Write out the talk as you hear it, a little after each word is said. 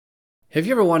Have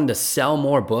you ever wanted to sell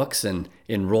more books and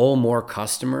enroll more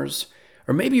customers?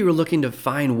 Or maybe you were looking to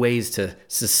find ways to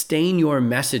sustain your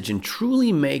message and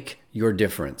truly make your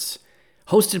difference.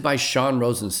 Hosted by Sean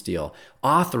Rosensteel,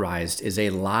 Authorized is a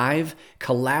live,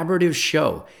 collaborative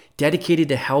show dedicated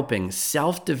to helping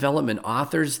self-development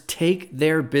authors take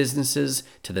their businesses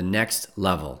to the next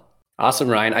level. Awesome,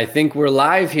 Ryan. I think we're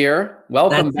live here.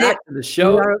 Welcome back to the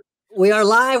show. We are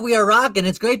live. We are rocking.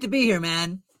 It's great to be here,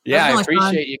 man. Yeah, I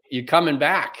appreciate you coming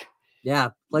back. Yeah,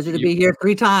 pleasure to be here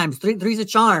 3 times. Three's a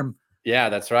charm. Yeah,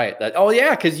 that's right.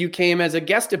 Because you came as a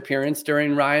guest appearance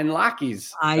during Ryan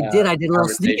Lockey's. I did a little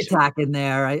sneak attack in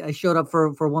there. I showed up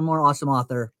for one more awesome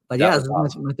author. But yeah, this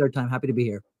is my 3rd time. Happy to be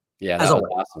here. Yeah, that was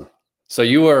awesome. So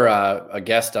you were a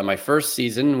guest on my first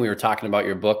season. We were talking about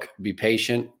your book, Be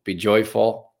Patient, Be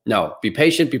Joyful. No, Be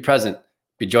Patient, Be Present,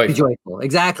 Be Joyful. Be joyful.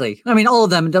 Exactly. I mean, all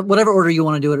of them, whatever order you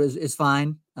want to do it is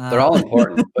fine. They're all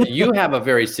important, but you have a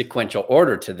very sequential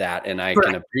order to that. And I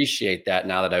can appreciate that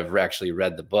now that I've actually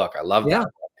read the book. I love that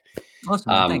book.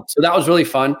 Awesome. So that was really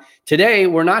fun. Today,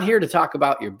 we're not here to talk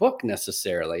about your book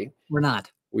necessarily. We're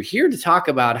not. We're here to talk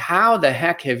about how the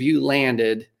heck have you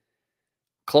landed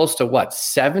close to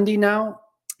 70 now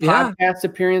podcast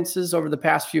appearances over the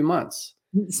past few months?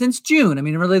 Since June. I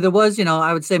mean, really, there was,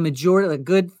 I would say majority, a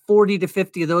good 40 to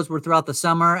 50 of those were throughout the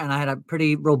summer. And I had a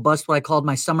pretty robust, what I called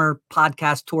my summer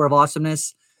podcast tour of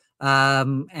awesomeness.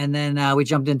 And then we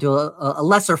jumped into a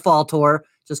lesser fall tour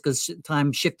just because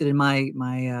time shifted in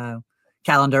my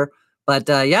calendar. But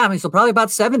so probably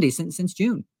about 70 since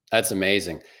June. That's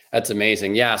amazing.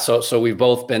 Yeah. So we've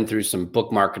both been through some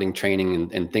book marketing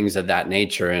training and things of that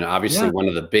nature. And obviously one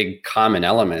of the big common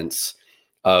elements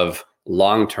of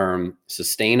long-term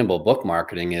sustainable book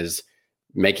marketing is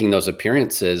making those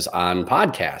appearances on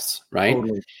podcasts, right?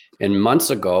 Totally. And months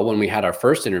ago when we had our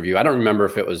first interview, I don't remember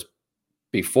if it was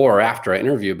before or after our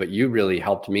interview, but you really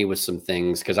helped me with some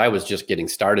things because I was just getting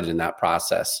started in that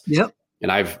process. Yep.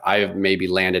 And I've maybe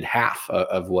landed half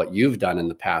of what you've done in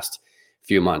the past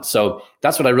few months. So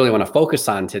that's what I really want to focus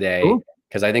on today,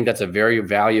 because I think that's a very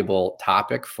valuable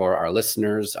topic for our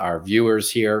listeners, our viewers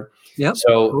here. Yep.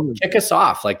 So kick us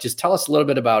off. Just tell us a little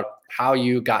bit about how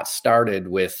you got started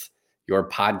with your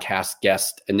podcast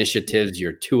guest initiatives,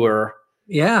 your tour.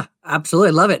 Yeah,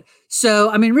 absolutely. Love it.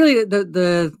 So, I mean, really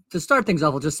to start things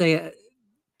off, I'll just say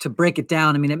to break it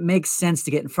down. I mean, it makes sense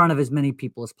to get in front of as many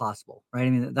people as possible, right? I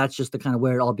mean, that's just the kind of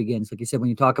where it all begins. Like you said, when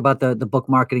you talk about the book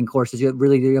marketing courses,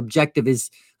 really the objective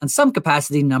is on some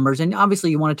capacity numbers. And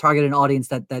obviously you want to target an audience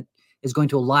that is going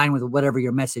to align with whatever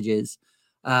your message is.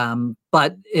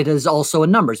 But it is also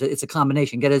in numbers. It's a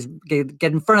combination. Get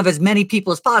in front of as many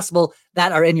people as possible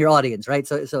that are in your audience, right?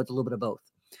 So it's a little bit of both.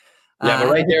 Yeah,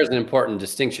 but right there is an important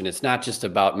distinction. It's not just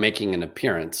about making an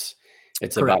appearance.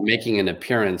 It's about making an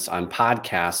appearance on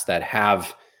podcasts that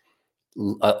have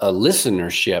a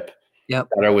listenership that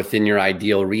are within your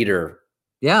ideal reader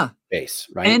base,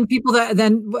 right? And people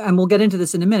and we'll get into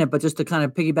this in a minute, but just to kind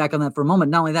of piggyback on that for a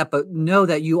moment, not only that, but know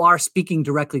that you are speaking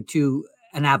directly to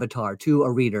an avatar, to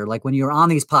a reader. Like when you're on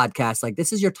these podcasts, like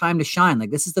this is your time to shine.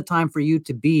 Like this is the time for you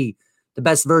to be the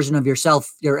best version of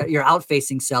yourself, your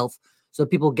out-facing self. So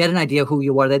people get an idea of who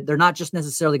you are. That they're not just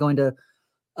necessarily going to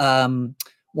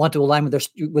want to align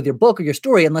with your book or your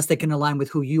story unless they can align with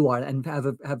who you are and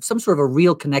have some sort of a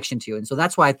real connection to you. And so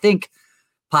that's why I think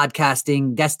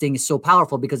podcasting, guesting is so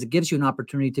powerful, because it gives you an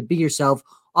opportunity to be yourself.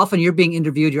 Often you're being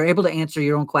interviewed. You're able to answer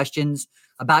your own questions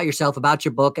about yourself, about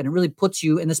your book, and it really puts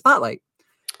you in the spotlight.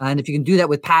 And if you can do that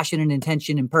with passion and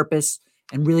intention and purpose,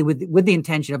 and really with the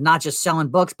intention of not just selling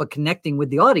books, but connecting with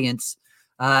the audience,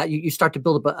 you start to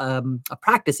build up a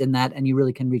practice in that, and you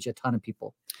really can reach a ton of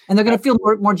people. And they're going to feel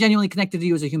more genuinely connected to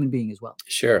you as a human being as well.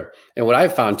 Sure. And what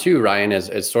I've found too, Ryan,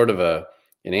 is sort of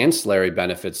an ancillary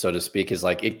benefit, so to speak, is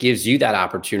like it gives you that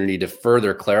opportunity to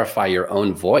further clarify your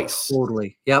own voice.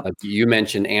 Totally. Yep. Like you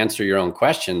mentioned, answer your own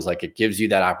questions. Like it gives you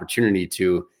that opportunity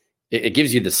it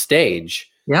gives you the stage.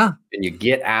 Yeah. And you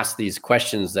get asked these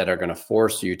questions that are going to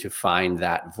force you to find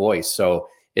that voice. So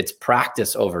it's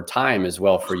practice over time as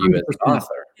well for you 100%. As an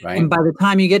author, right? And by the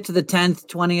time you get to the 10th,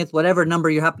 20th, whatever number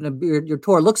you happen to be, your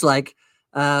tour looks like,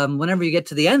 whenever you get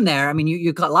to the end there, I mean,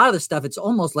 you got a lot of the stuff. It's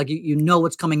almost like you know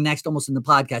what's coming next almost in the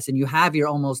podcast, and you have your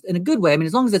almost in a good way. I mean,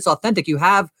 as long as it's authentic, you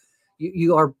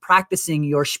are practicing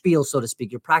your spiel, so to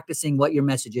speak. You're practicing what your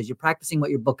message is. You're practicing what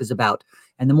your book is about.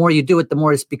 And the more you do it, the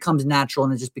more it becomes natural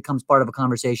and it just becomes part of a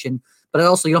conversation. But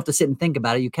also you don't have to sit and think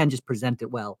about it. You can just present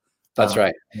it well. That's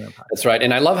right. That's right.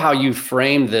 And I love how you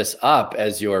framed this up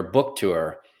as your book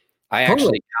tour. I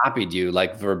actually copied you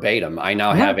like verbatim. I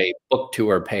now have a book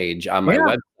tour page on my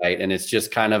website, and it's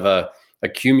just kind of a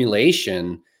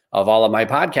accumulation of all of my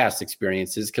podcast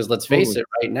experiences. Because let's face it,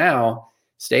 right now,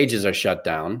 stages are shut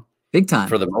down. Big time.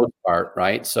 For the most part,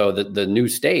 right? So the new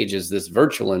stage is this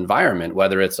virtual environment,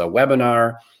 whether it's a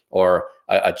webinar or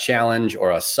a challenge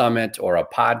or a summit or a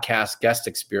podcast guest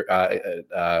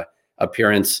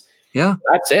appearance. Yeah.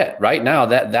 That's it. Right now,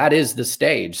 that is the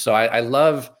stage. So I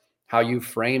love how you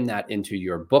frame that into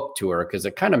your book tour, because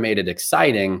it kind of made it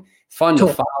exciting, fun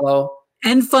to follow.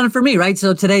 And fun for me, right?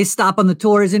 So today's stop on the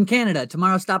tour is in Canada.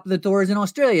 Tomorrow's stop on the tour is in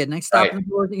Australia. Next stop on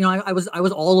the tour, I was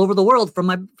all over the world from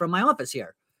my office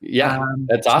here. Yeah,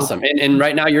 that's awesome. And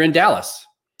right now you're in Dallas.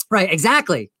 Right,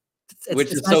 exactly.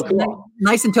 Which is so cool.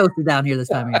 Nice and toasted down here this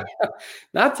time of year.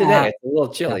 Not today. It's a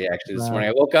little chilly actually this morning.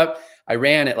 I woke up, I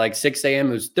ran at like 6 a.m.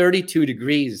 It was 32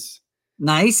 degrees.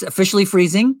 Nice. Officially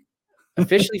freezing.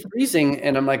 Officially freezing.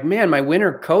 And I'm like, man, my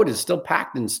winter coat is still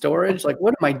packed in storage. Like,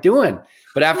 what am I doing?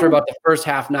 But after about the first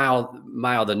half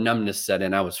mile, the numbness set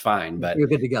in. I was fine. But you're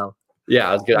good to go. Yeah,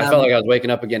 I was good. I felt like I was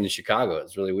waking up again in Chicago. It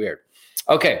was really weird.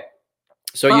 Okay.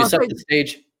 So you set the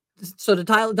stage. So to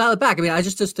dial it back, I mean, I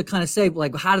just to kind of say,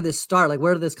 like, how did this start? Like,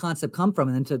 where did this concept come from?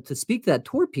 And then to speak to that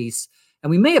tour piece, and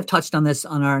we may have touched on this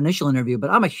on our initial interview, but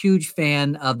I'm a huge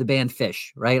fan of the band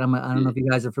Phish, right? I don't know if you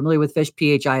guys are familiar with Phish,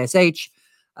 Phish.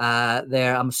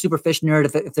 I'm a super Phish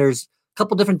nerd. If there's a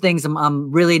couple different things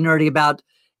I'm really nerdy about,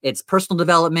 it's personal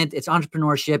development, it's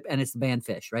entrepreneurship, and it's the band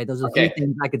Phish, right? Those are the three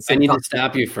things I could say. I need to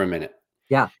stop you for a minute.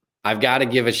 Yeah. I've got to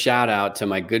give a shout out to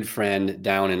my good friend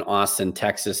down in Austin,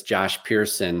 Texas, Josh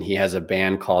Pearson. He has a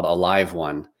band called Alive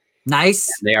One. Nice.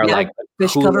 And they are like the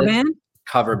Phish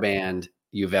cover band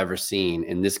you've ever seen.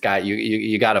 And this guy,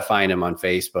 you got to find him on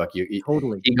Facebook.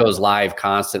 Totally. He goes live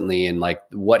constantly, and like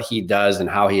what he does and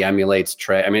how he emulates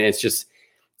Trey. I mean,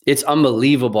 it's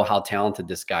unbelievable how talented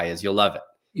this guy is. You'll love it.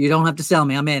 You don't have to sell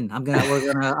me. I'm in. I'm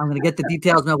gonna get the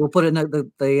details. No, we'll put it in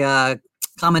the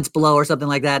comments below or something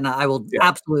like that, and I will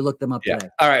absolutely look them up today.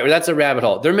 All right, well, that's a rabbit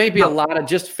hole. There may be a lot of,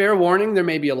 just fair warning, there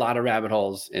may be a lot of rabbit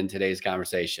holes in today's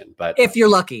conversation, but if you're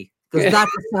lucky, because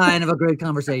that's a sign of a great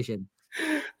conversation.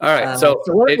 All right, so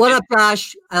what up,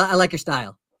 Josh? I like your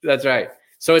style. That's right.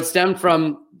 So it stemmed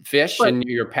from Phish and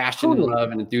your passion and love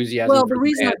and enthusiasm. Well,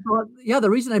 the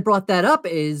reason I brought that up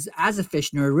is, as a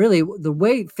Phish nerd, really the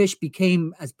way Phish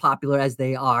became as popular as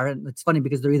they are, and it's funny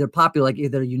because they're either popular, like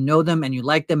either you know them and you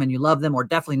like them and you love them, or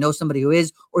definitely know somebody who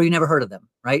is, or you never heard of them,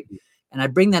 right? And I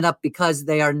bring that up because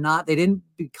they didn't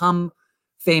become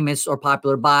famous or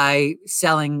popular by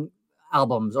selling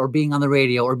albums or being on the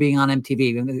radio or being on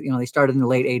MTV. They started in the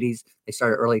late 80s. They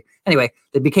started early. Anyway,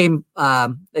 they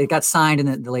got signed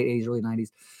in the late 80s, early 90s.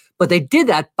 But they did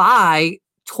that by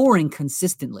touring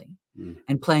consistently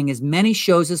and playing as many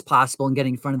shows as possible and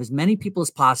getting in front of as many people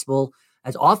as possible,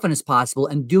 as often as possible,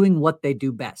 and doing what they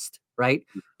do best, right?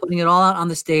 Putting it all out on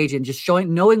the stage and just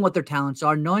knowing what their talents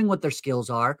are, knowing what their skills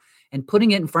are, and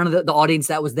putting it in front of the audience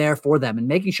that was there for them, and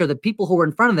making sure that people who were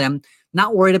in front of them,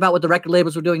 not worried about what the record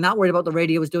labels were doing, not worried about what the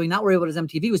radio was doing, not worried about what his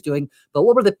MTV was doing, but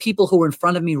what were the people who were in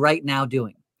front of me right now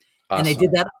doing? Awesome.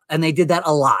 And they did that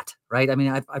a lot, right? I mean,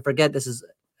 I forget, this is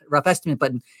a rough estimate,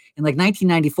 but in like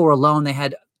 1994 alone, they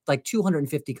had like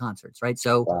 250 concerts, right?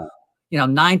 So,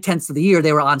 9/10 of the year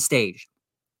they were on stage.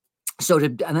 So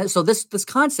this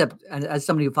concept, as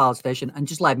somebody who follows Phish and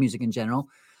just live music in general,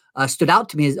 stood out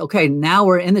to me as, okay, now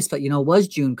we're in this, but it was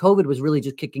June. COVID was really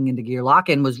just kicking into gear.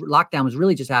 Lockdown was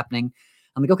really just happening.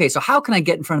 I'm like, okay, so how can I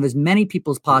get in front of as many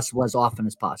people as possible, as often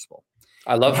as possible?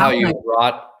 I love how you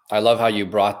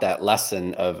brought that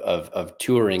lesson of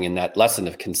touring and that lesson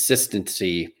of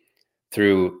consistency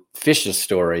through Phish's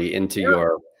story into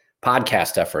your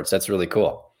podcast efforts. That's really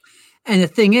cool. And the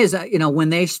thing is, when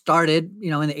they started,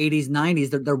 in the 80s,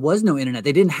 90s, there was no internet.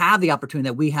 They didn't have the opportunity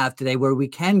that we have today, where we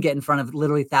can get in front of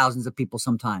literally thousands of people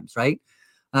sometimes, right?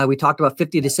 We talked about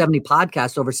 50 to 70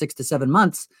 podcasts over 6 to 7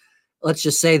 months. Let's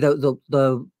just say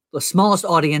the smallest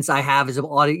audience I have is I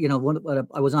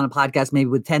was on a podcast maybe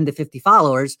with 10 to 50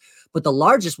 followers, but the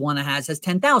largest one has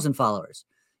 10,000 followers.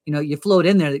 You float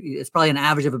in there, it's probably an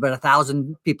average of about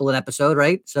 1,000 people an episode,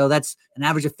 right? So that's an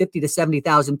average of 50 to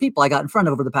 70,000 people I got in front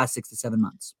of over the past 6 to 7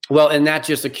 months. Well, and that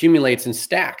just accumulates and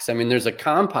stacks. I mean, there's a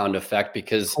compound effect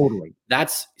because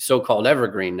that's so-called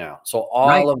evergreen now. So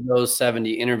all of those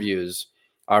 70 interviews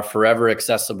are forever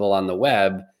accessible on the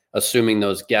web, assuming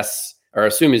those guests or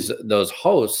assuming those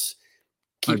hosts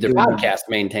keep their podcast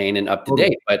maintained and up to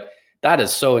date. But that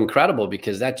is so incredible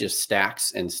because that just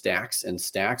stacks and stacks and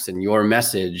stacks, and your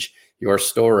message, your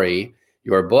story,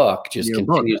 your book just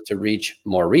continues to reach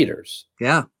more readers.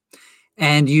 Yeah.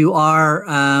 And you are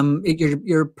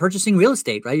you're purchasing real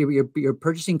estate, right? You're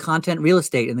purchasing content real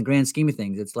estate in the grand scheme of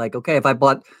things. It's like, okay, if I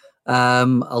bought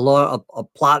a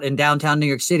plot in downtown New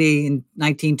York City in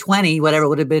 1920, whatever it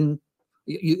would have been,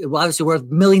 obviously worth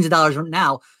millions of dollars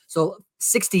now. So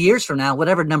 60 years from now,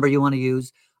 whatever number you want to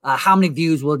use, how many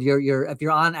views will if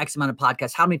you're on X amount of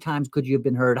podcasts, how many times could you have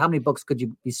been heard? How many books could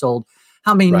you be sold?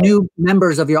 How many new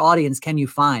members of your audience can you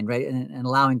find, right? And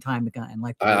allowing time to and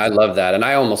life. I love that. And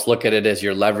I almost look at it as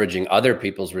you're leveraging other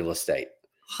people's real estate.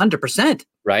 100%.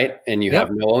 Right. And you have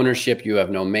no ownership. You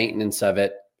have no maintenance of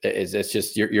it. It's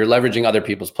just, you're leveraging other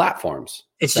people's platforms.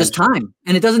 It's just time.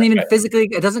 And it doesn't even physically,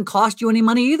 it doesn't cost you any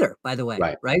money either, by the way.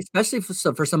 Right. Especially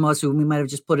for some of us who we might have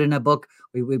just put in a book.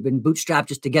 We've been bootstrapped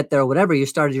just to get there or whatever. You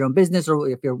started your own business, or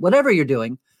if you're, whatever you're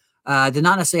doing, to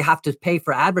not necessarily have to pay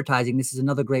for advertising. This is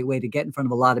another great way to get in front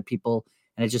of a lot of people.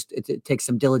 And it takes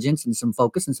some diligence and some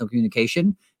focus and some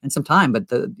communication and some time. But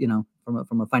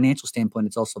from a financial standpoint,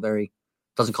 it's also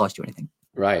doesn't cost you anything.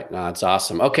 Right. No, it's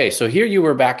awesome. Okay. So here you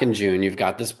were back in June. You've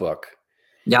got this book.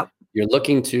 Yep. You're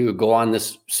looking to go on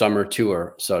this summer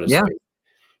tour, so to speak.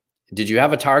 Did you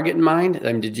have a target in mind?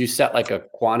 I mean, did you set like a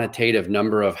quantitative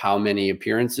number of how many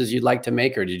appearances you'd like to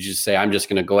make? Or did you just say, I'm just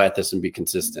going to go at this and be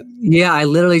consistent? Yeah, I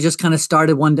literally just kind of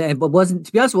started one day, but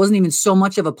to be honest, it wasn't even so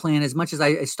much of a plan as much as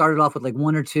I started off with like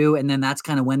one or two. And then that's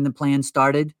kind of when the plan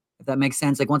started, if that makes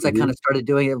sense. Like once I kind of started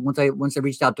doing it, once I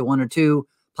reached out to one or two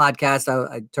podcasts,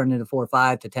 I turned into 4 or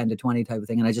 5 to 10 to 20 type of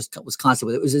thing. And I just was constant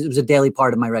with it. It was a daily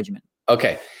part of my regimen.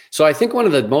 Okay. So I think one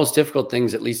of the most difficult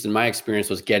things, at least in my experience,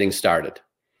 was getting started.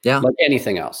 Yeah. Like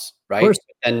anything else, right?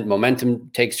 And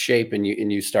momentum takes shape and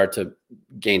you start to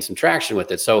gain some traction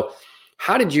with it. So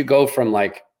how did you go from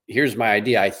like, here's my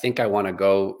idea, I think I want to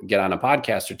go get on a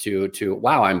podcast or two, to,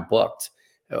 wow, I'm booked.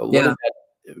 What did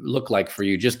that look like for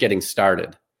you just getting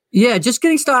started? Yeah, just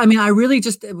getting started. I mean,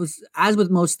 it was, as with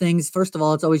most things, first of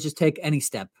all, it's always just take any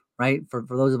step, right? For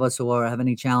those of us who have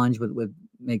any challenge with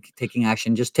taking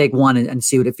action, just take one and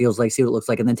see what it feels like, see what it looks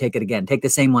like, and then take it again. Take the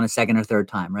same one a second or third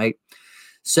time, right?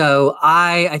 So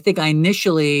I think I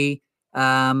initially,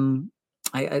 I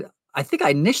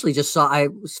just I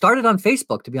started on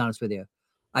Facebook, to be honest with you.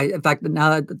 In fact,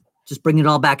 now just bringing it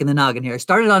all back in the noggin here. I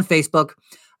started on Facebook.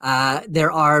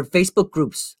 There are Facebook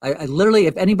groups. I literally,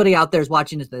 if anybody out there is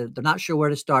watching this, they're not sure where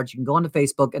to start, you can go onto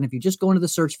Facebook. And if you just go into the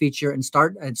search feature and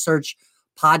search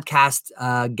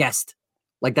podcast guest,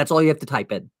 like that's all you have to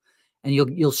type in. And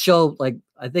you'll show, like,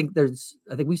 I think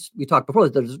we talked before,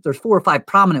 there's 4 or 5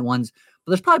 prominent ones,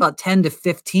 but there's probably about 10 to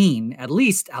 15 at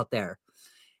least out there.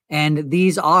 And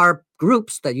these are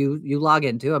groups that you log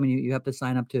into. I mean, you have to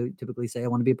sign up to typically say, I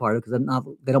want to be a part of, because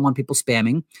they don't want people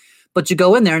spamming. But you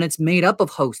go in there and it's made up of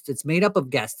hosts. It's made up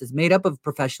of guests. It's made up of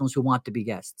professionals who want to be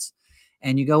guests.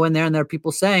 And you go in there and there are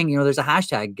people saying, there's a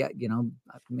hashtag,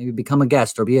 maybe become a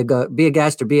guest, or be a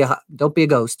guest, or don't be a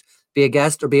ghost, be a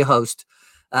guest or be a host.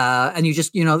 And you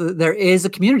just, there is a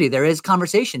community, there is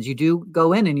conversations. You do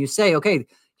go in and you say, okay,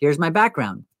 here's my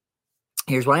background.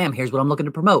 Here's what I am. Here's what I'm looking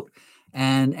to promote.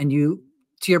 And you,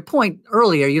 to your point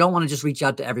earlier, you don't want to just reach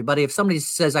out to everybody. If somebody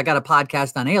says, I got a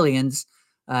podcast on aliens,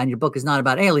 and your book is not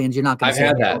about aliens, you're not going to say,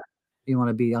 I've had that. You want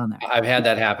to be on there. I've had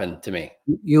that happen to me.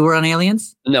 You were on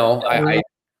aliens? No, I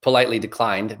politely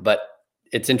declined, but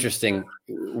it's interesting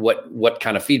what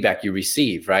kind of feedback you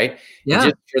receive, right? Yeah.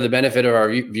 Just for the benefit of our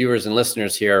viewers and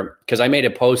listeners here, because I made a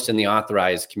post in the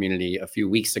authorized community a few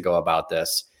weeks ago about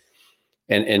this.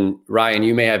 And Ryan,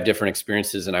 you may have different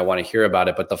experiences and I want to hear about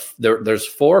it, but there's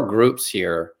 4 groups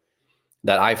here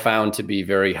that I found to be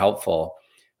very helpful.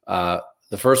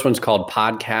 The first one's called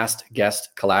Podcast Guest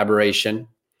Collaboration.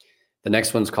 The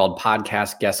next one's called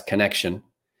Podcast Guest Connection.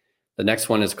 The next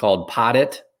one is called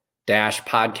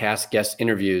Podit-Podcast Guest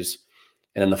Interviews.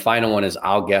 And then the final one is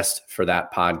I'll Guest for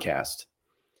That Podcast.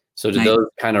 So do those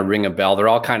kind of ring a bell? They're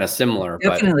all kind of similar.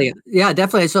 Definitely. Yeah,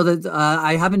 definitely. So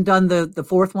I haven't done the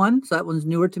 4th one. So that one's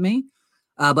newer to me.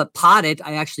 But Podit,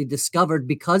 I actually discovered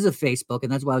because of Facebook.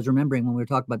 And that's what I was remembering when we were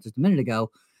talking about just a minute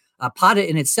ago. Podit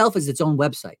in itself is its own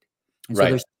website. And so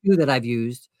there's 2 that I've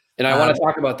used. And I want to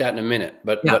talk about that in a minute.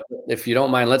 But if you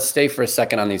don't mind, let's stay for a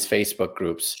second on these Facebook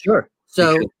groups. Sure.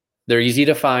 So they're easy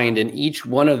to find. And each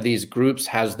one of these groups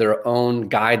has their own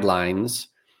guidelines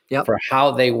for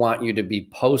how they want you to be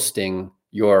posting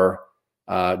your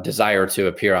desire to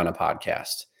appear on a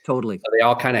podcast. Totally. So they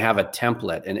all kind of have a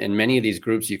template. And in many of these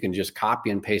groups, you can just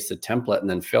copy and paste the template and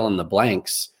then fill in the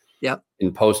blanks.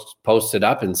 And post it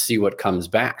up and see what comes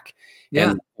back.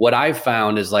 And what I've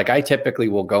found is, like, I typically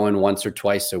will go in once or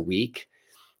twice a week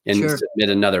and submit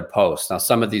another post. Now,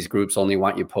 some of these groups only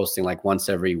want you posting like once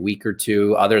every week or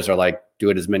 2. Others are like, do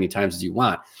it as many times as you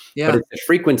want. But it's the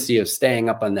frequency of staying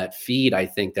up on that feed, I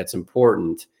think, that's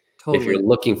important if you're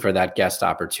looking for that guest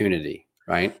opportunity,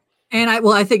 right? And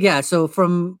I think, yeah. So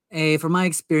from my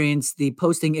experience, the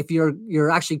posting, if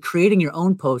you're actually creating your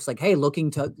own post, like, hey,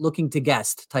 looking to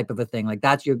guest type of a thing, like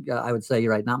that's I would say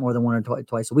you're right, not more than one or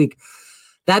twice a week.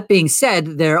 That being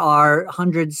said, there are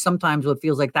hundreds, sometimes what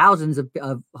feels like thousands of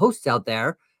hosts out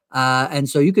there. And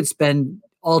so you could spend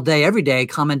all day, every day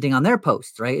commenting on their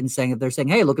posts, right? And saying, if they're saying,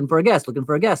 hey, looking for a guest,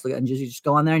 and you just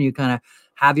go on there and you kind of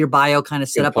have your bio kind of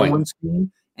set up on one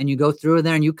screen, and you go through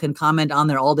there and you can comment on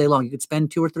there all day long. You could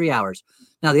spend 2 or 3 hours.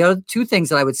 Now, the other two things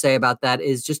that I would say about that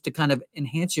is just to kind of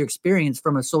enhance your experience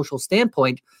from a social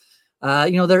standpoint.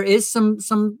 There is some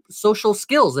social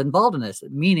skills involved in this,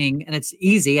 meaning, and it's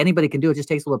easy, anybody can do it, just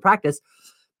takes a little practice.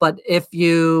 But if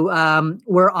you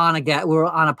were on a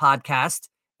podcast,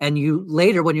 and you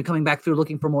later, when you're coming back through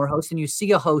looking for more hosts, and you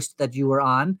see a host that you were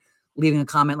on leaving a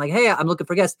comment like, hey, I'm looking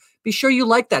for guests, be sure you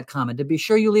like that comment, and be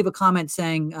sure you leave a comment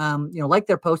saying, like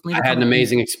their post. I had an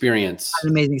amazing experience.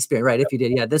 Right? If you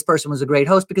did, yeah, this person was a great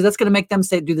host, because that's going to make them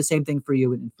do the same thing for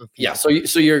you. Yeah, so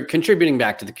you're contributing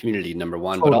back to the community, number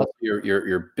one, totally. But also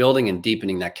you're building and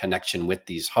deepening that connection with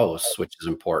these hosts, which is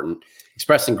important.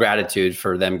 Expressing gratitude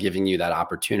for them giving you that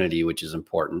opportunity, which is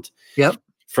important. Yep.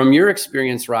 From your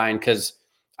experience, Ryan, because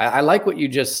I like what you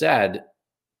just said.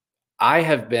 I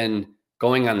have been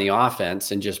going on the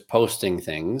offense and just posting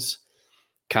things,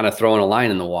 kind of throwing a line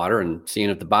in the water and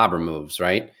seeing if the bobber moves,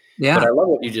 right? Yeah. But I love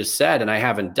what you just said, and I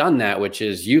haven't done that, which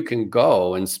is you can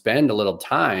go and spend a little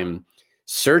time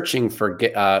searching for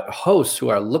hosts who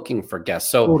are looking for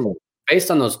guests. So totally. Based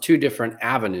on those two different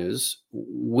avenues,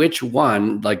 which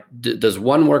one, does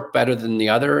one work better than the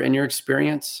other in your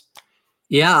experience?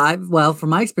 Yeah, from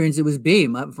my experience, it was B.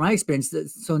 From my experience,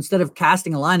 so instead of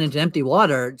casting a line into empty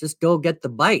water, just go get the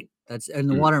bite that's in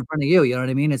the water in front of you. You know what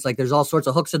I mean? It's like there's all sorts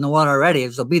of hooks in the water already.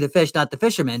 So be the fish, not the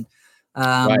fisherman.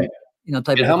 Right.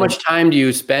 And how much time do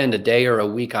you spend a day or a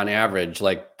week on average,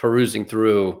 like perusing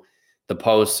through the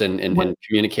posts and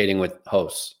communicating with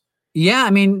hosts? Yeah, I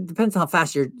mean, depends how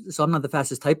fast so I'm not the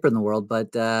fastest typer in the world,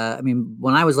 but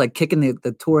when I was like kicking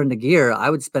the tour into gear, I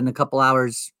would spend a couple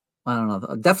hours, I don't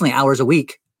know, definitely hours a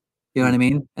week. You know what I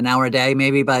mean? An hour a day,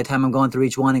 maybe, by the time I'm going through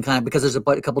each one, and kind of, because there's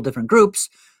a couple different groups,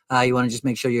 you want to just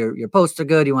make sure your posts are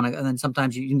good. And then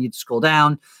sometimes you need to scroll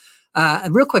down.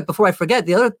 And real quick, before I forget,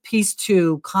 the other piece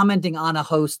to commenting on a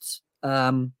host's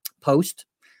post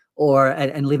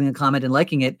and leaving a comment and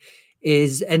liking it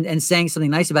is, and saying something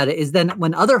nice about it, is then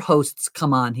when other hosts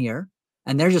come on here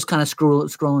and they're just kind of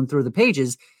scrolling through the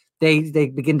pages, they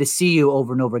begin to see you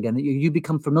over and over again. You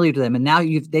become familiar to them, and now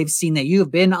they've seen that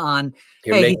you've been on.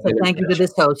 Hey, he said thank you to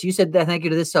this host. You said thank you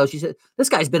to this host. You said this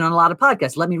guy's been on a lot of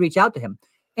podcasts. Let me reach out to him.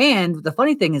 And the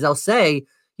funny thing is, I'll say,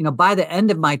 by the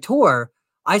end of my tour,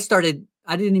 I didn't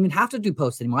even have to do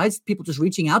posts anymore. I had people just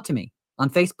reaching out to me on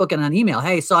Facebook and on email.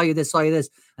 Hey, saw you this. And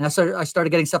I started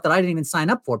getting stuff that I didn't even sign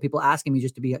up for. People asking me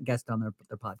just to be a guest on their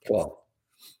podcast. Well,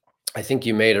 I think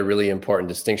you made a really important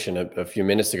distinction a few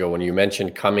minutes ago when you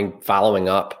mentioned following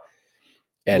up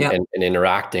and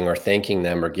interacting or thanking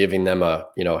them or giving them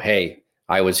hey,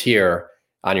 I was here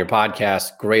on your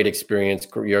podcast. Great experience.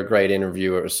 You're a great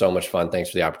interview. It was so much fun.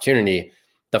 Thanks for the opportunity.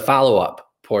 The follow-up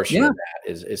portion of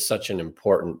that is such an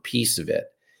important piece of it,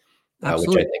 which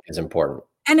I think is important.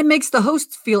 And it makes the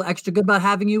hosts feel extra good about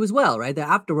having you as well, right? That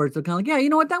afterwards they're kind of like, yeah, you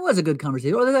know what, that was a good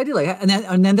conversation. Or I did like,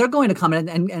 and then they're going to comment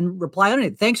and reply on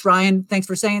it. Thanks, Ryan. Thanks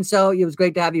for saying so. It was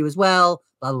great to have you as well.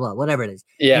 Blah blah blah. Whatever it is.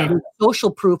 Yeah. And social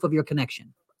proof of your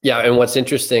connection. Yeah, and what's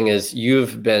interesting is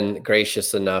you've been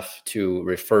gracious enough to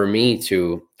refer me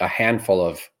to a handful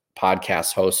of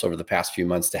podcast hosts over the past few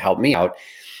months to help me out.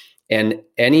 And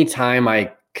anytime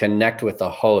I connect with the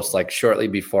host, like shortly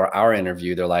before our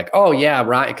interview, they're like, oh yeah,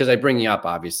 Ryan, because I bring you up,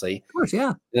 obviously. Of course, yeah.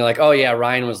 And they're like, oh yeah,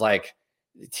 Ryan was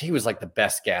he was like the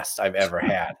best guest I've ever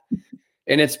had.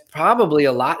 And it's probably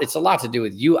a lot to do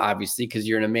with you, obviously, because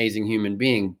you're an amazing human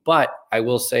being. But I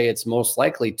will say it's most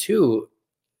likely too,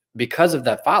 because of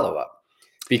that follow-up,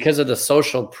 because of the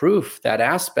social proof, that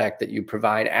aspect that you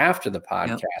provide after the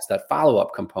podcast, that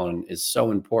follow-up component is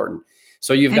so important.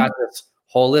 So you've got this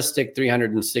holistic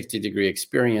 360-degree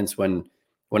experience when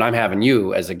I'm having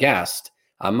you as a guest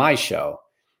on my show.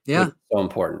 Yeah. It's so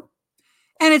important.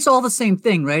 And it's all the same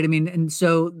thing, right? I mean, and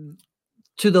so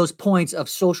to those points of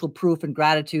social proof and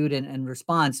gratitude and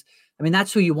response, I mean,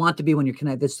 that's who you want to be when you're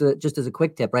connected. This just as a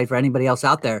quick tip, right? For anybody else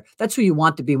out there, that's who you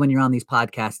want to be when you're on these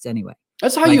podcasts anyway.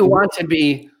 That's how you want to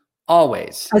be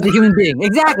always. As a human being.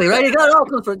 Exactly, right? It all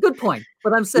comes from a good point.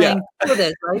 But I'm saying for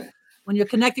this, right? When you're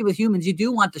connecting with humans, you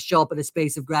do want to show up in a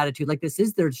space of gratitude. Like this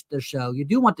is their show. You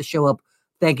do want to show up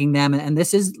thanking them. And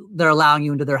this is, they're allowing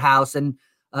you into their house and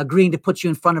agreeing to put you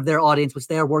in front of their audience, which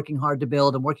they are working hard to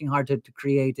build and working hard to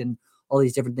create and all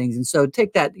these different things. And so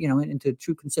take that, into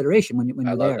true consideration when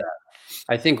you're there. That.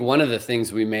 I think one of the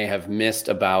things we may have missed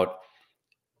about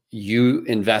you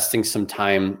investing some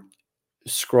time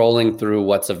scrolling through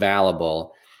what's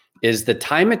available is the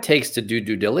time it takes to do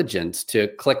due diligence, to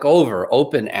click over,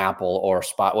 open Apple or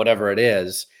Spot, whatever it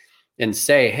is, and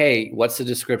say, hey, what's the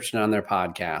description on their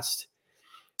podcast?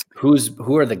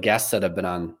 Who are the guests that have been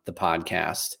on the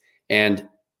podcast? And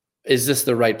is this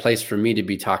the right place for me to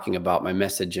be talking about my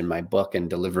message in my book and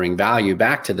delivering value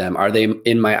back to them? Are they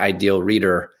in my ideal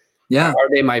reader? Yeah. Are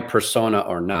they my persona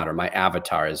or not, or my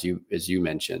avatar, as you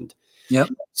mentioned? Yep.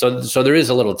 So there is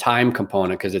a little time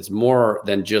component, because it's more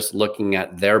than just looking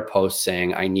at their post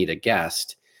saying, I need a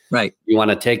guest. Right. You want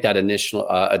to take that initial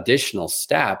additional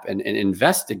step and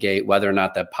investigate whether or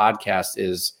not that podcast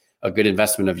is a good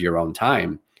investment of your own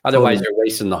time. Otherwise, You're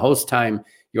wasting the host time,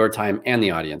 your time, and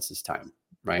the audience's time.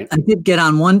 Right. I did get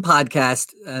on one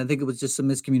podcast. I think it was just some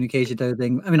miscommunication type of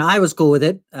thing. I mean, I was cool with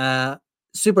it.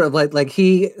 Super it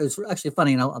was actually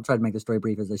funny, and I'll try to make the story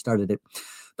brief as I started it.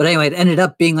 But anyway, it ended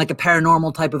up being like a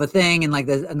paranormal type of a thing,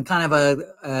 and kind of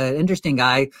a interesting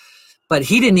guy. But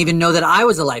he didn't even know that I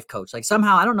was a life coach. Like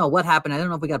somehow, I don't know what happened. I don't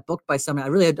know if we got booked by somebody.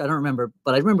 I don't remember.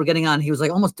 But I remember getting on. He was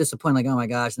like almost disappointed. Like, oh my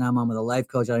gosh, now I'm on with a life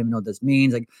coach. I don't even know what this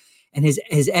means. Like, and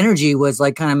his energy was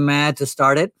like kind of mad to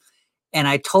start it. And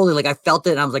I totally I felt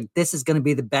it. And I was like, this is going to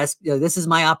be the best. This is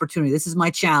my opportunity. This is my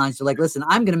challenge. So listen,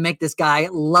 I'm going to make this guy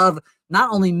love not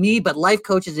only me, but life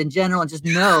coaches in general. And just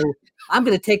know I'm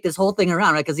going to take this whole thing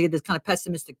around, right? Because he had this kind of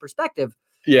pessimistic perspective.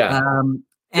 Yeah.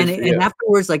 And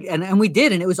afterwards, and we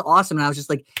did, and it was awesome. And I was just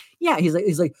like, yeah,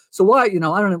 he's like, so why, I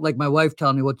don't like my wife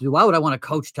telling me what to do. Why would I want a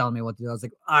coach telling me what to do? I was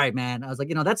like, all right, man. I was like,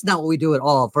 that's not what we do at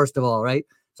all. First of all, right?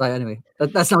 So anyway,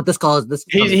 that's not what this call is.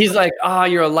 He's like,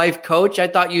 you're a life coach. I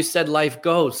thought you said life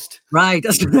ghost. Right.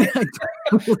 That's right. I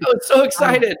was so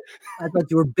excited. I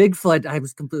thought you were Bigfoot. I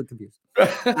was completely confused.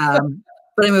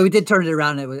 But anyway, we did turn it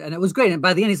around, and it was great. And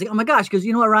by the end, he's like, oh my gosh, because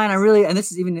you know what, Ryan, and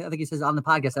this is even, I think he says on the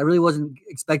podcast, I really wasn't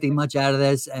expecting much out of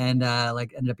this, and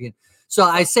ended up being. So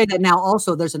I say that now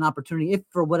also there's an opportunity, if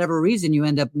for whatever reason you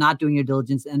end up not doing your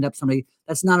diligence, end up somebody,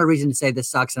 that's not a reason to say this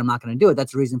sucks and I'm not going to do it.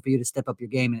 That's a reason for you to step up your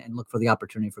game and look for the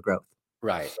opportunity for growth.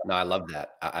 Right. No, I love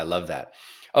that. I love that.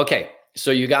 Okay.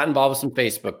 So you got involved with some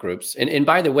Facebook groups. And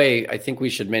by the way, I think we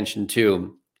should mention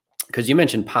too, because you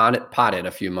mentioned Potted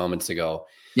a few moments ago.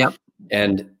 Yep.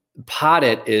 And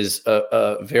Potted is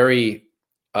a very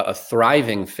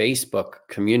thriving Facebook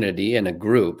community and a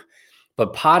group.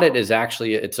 But Potted is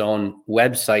actually its own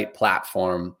website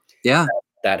platform. Yeah.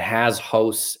 That has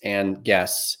hosts and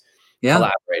guests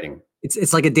collaborating.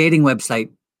 It's like a dating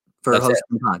website for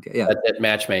hosting podcast. Yeah. That's it,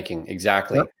 matchmaking.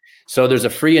 Exactly. Yep. So there's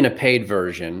a free and a paid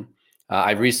version.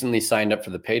 I recently signed up for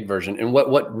the paid version. And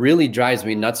what really drives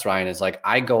me nuts, Ryan, is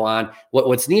I go on.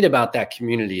 What's neat about that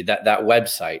community, that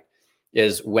website,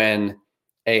 is when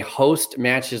a host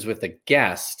matches with a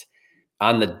guest,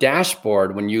 on the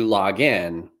dashboard, when you log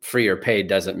in, free or paid,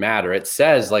 doesn't matter. It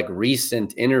says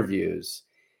recent interviews.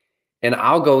 And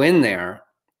I'll go in there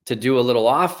to do a little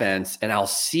offense, and I'll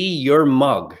see your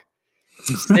mug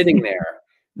sitting there.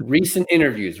 Recent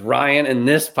interviews, Ryan and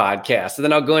this podcast. And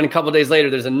then I'll go in a couple of days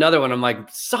later, there's another one. I'm like,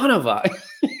 son of a.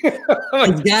 You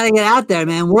got to get out there,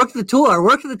 man. Work the tour.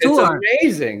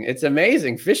 It's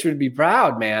amazing. Fish would be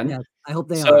proud, man. Yeah, I hope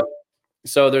they are.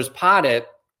 So there's Potted,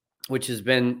 which has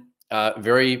been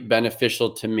very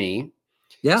beneficial to me.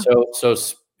 Yeah.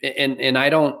 And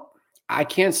I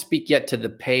can't speak yet to the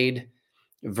paid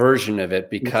version of it,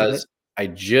 because I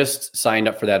just signed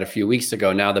up for that a few weeks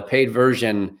ago. Now the paid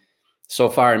version, so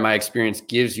far in my experience,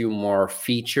 gives you more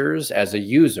features as a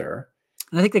user.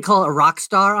 And I think they call it a rock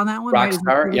star on that one. Rock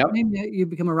star, yep. Yeah, you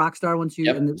become a rock star once you.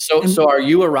 Yep. So are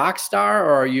you a rock star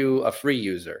or are you a free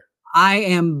user? I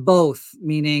am both,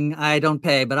 meaning I don't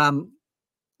pay, but I'm.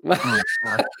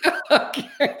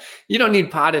 Okay. You don't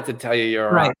need Potted to tell you you're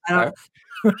a rock star.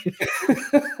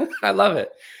 I love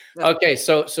it. Yeah. Okay,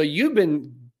 so you've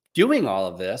been doing all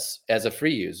of this as a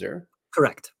free user.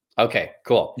 Correct. Okay,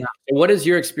 cool. Yeah. So what has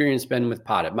your experience been with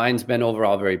Potted? Mine's been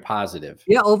overall very positive.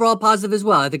 Yeah, overall positive as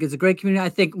well. I think it's a great community. I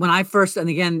think when I first, and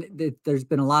again, there's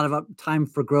been a lot of time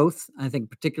for growth. I think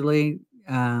particularly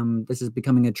this is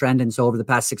becoming a trend. And so over the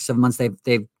past 6-7 months,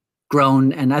 they've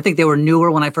grown. And I think they were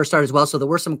newer when I first started as well. So there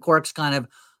were some quirks kind of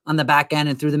on the back end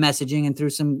and through the messaging and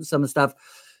through some stuff.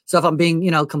 So if I'm being,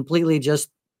 completely just,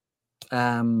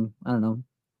 I don't know,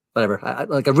 whatever,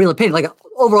 like a real opinion, like an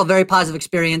overall very positive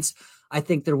experience. I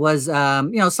think there was,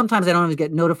 sometimes I don't always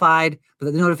get notified,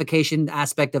 but the notification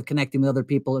aspect of connecting with other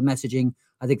people and messaging,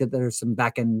 I think that there's some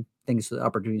back end things,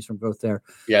 opportunities from growth there.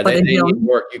 Yeah, But they then, need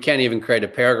work. You can't even create a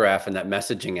paragraph in that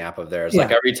messaging app of theirs.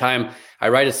 Like every time I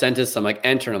write a sentence, I'm like,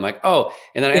 enter, and I'm like, oh,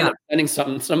 and then I end up sending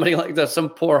somebody like that, some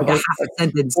poor like host, a half a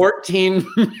sentence. 14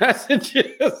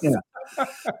 messages. Yeah.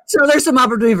 So there's some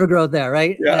opportunity for growth there,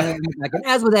 right? Yeah. And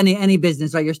as with any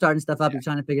business, right? You're starting stuff up, you're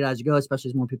trying to figure it out as you go,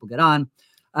 especially as more people get on.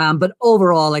 But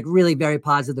overall, like really very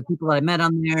positive. The people that I met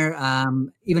on there,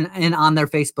 even on their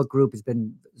Facebook group is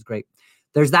great.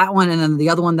 There's that one. And then the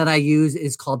other one that I use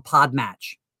is called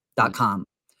podmatch.com.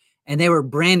 And they were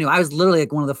brand new. I was literally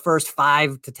like one of the first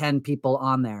 5 to 10 people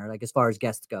on there, like as far as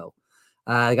guests go.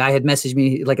 The guy had messaged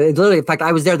me, like literally, in fact,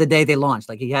 I was there the day they launched.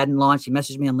 Like he hadn't launched. He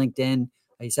messaged me on LinkedIn.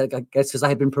 He said, I guess because I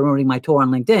had been promoting my tour on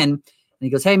LinkedIn. And he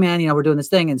goes, hey man, we're doing this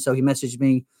thing. And so he messaged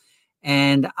me.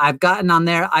 And I've gotten on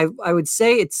there. I would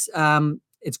say it's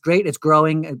great. It's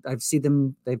growing. I've seen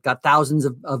them. They've got thousands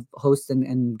of hosts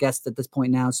and guests at this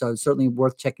point now. So it's certainly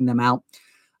worth checking them out.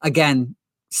 Again,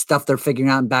 stuff they're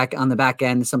figuring out back on the back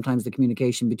end. Sometimes the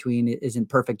communication between it isn't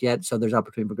perfect yet. So there's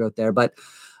opportunity for growth there. But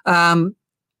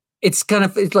it's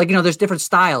like, there's different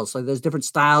styles. So there's different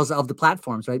styles of the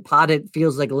platforms, right? It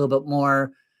feels like a little bit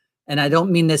more, and I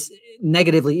don't mean this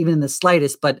negatively, even in the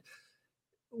slightest, but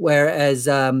whereas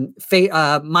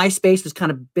MySpace was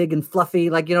kind of big and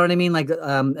fluffy, like, you know what I mean? Like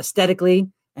aesthetically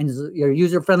and your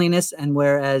user friendliness. And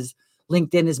whereas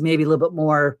LinkedIn is maybe a little bit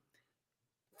more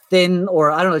thin,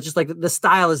 or I don't know, just like the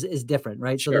style is different,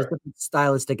 right? Sure. So there's different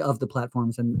stylistic of the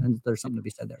platforms and there's something to be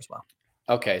said there as well.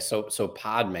 Okay. So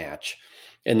Podmatch.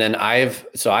 And then I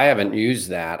haven't used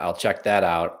that. I'll check that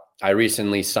out. I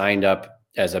recently signed up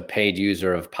as a paid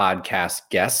user of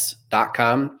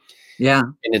podcastguests.com. Yeah.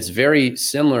 And it's very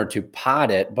similar to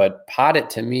Podit, but Podit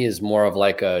to me is more of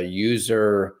like a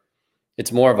user,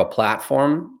 it's more of a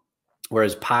platform,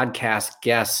 whereas Podcast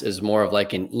Guests is more of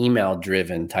like an email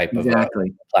driven type of platform.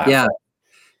 Yeah.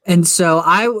 And so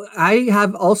I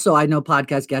know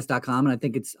podcastguest.com, and I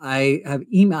think I have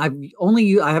email.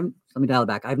 Let me dial it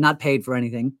back. I've not paid for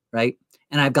anything, right?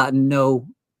 And I've gotten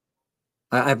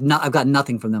I've gotten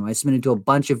nothing from them. I submitted to a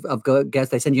bunch of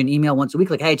guests. They send you an email once a week,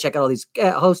 like, hey, check out all these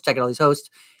hosts, check out all these hosts.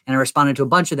 And I responded to a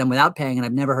bunch of them without paying, and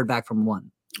I've never heard back from one.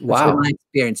 Wow. That's my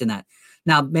experience in that.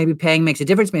 Now, maybe paying makes a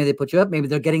difference. Maybe they put you up. Maybe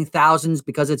they're getting thousands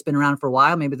because it's been around for a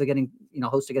while. Maybe they're getting,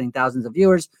 hosts are getting thousands of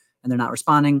viewers and they're not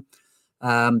responding.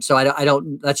 So I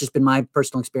don't, that's just been my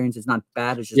personal experience. It's not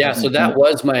bad. It's just so that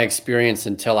was my experience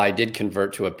until I did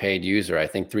convert to a paid user, I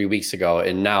think 3 weeks ago.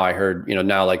 And now I heard,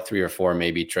 now like 3 or 4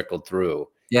 maybe trickled through.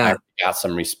 Yeah. I got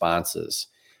some responses.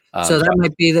 So that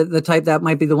might be the type, that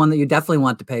might be the one that you definitely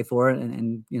want to pay for.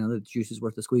 And the juice is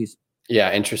worth the squeeze.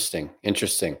 Yeah. Interesting.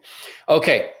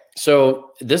 Okay.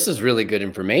 So this is really good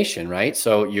information, right?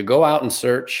 So you go out and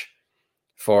search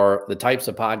for the types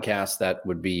of podcasts that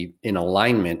would be in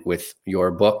alignment with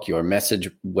your book, your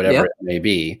message, whatever it may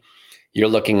be. You're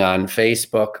looking on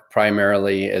Facebook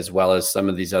primarily, as well as some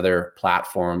of these other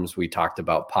platforms. We talked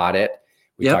about Podit.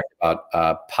 We talked about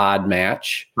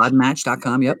Podmatch.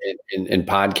 Podmatch.com, yep. And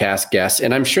Podcast Guests.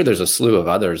 And I'm sure there's a slew of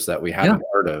others that we haven't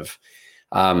heard of.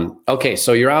 Okay,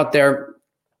 so you're out there.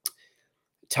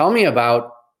 Tell me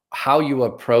about how you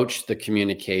approach the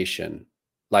communication.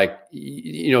 Like,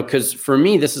 because for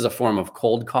me, this is a form of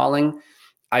cold calling.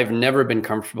 I've never been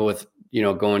comfortable with,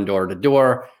 going door to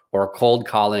door or cold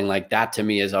calling. Like that to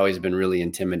me has always been really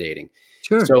intimidating.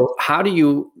 Sure. So how do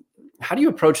you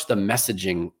approach the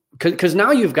messaging? Because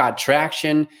now you've got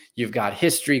traction, you've got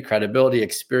history, credibility,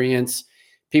 experience.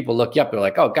 People look you up. They're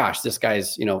like, oh gosh, this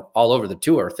guy's, all over the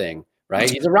tour thing, right?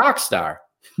 He's a rock star.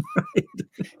 Right.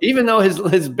 Even though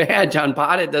his badge on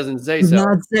Podit doesn't say so.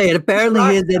 Not say it. Apparently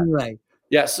he is anyway.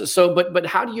 Yes. Yeah, so, but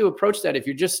how do you approach that? If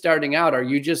you're just starting out, are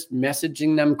you just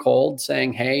messaging them cold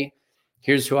saying, hey,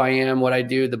 here's who I am, what I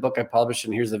do, the book I publish,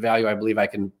 and here's the value I believe I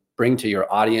can bring to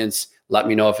your audience. Let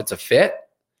me know if it's a fit.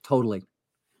 Totally.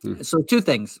 So 2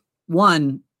 things.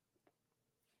 One,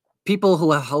 people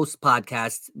who host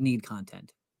podcasts need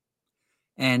content,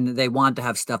 and they want to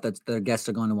have stuff that their guests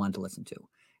are going to want to listen to.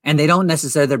 And they don't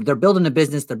necessarily, they're building a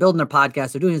business, they're building their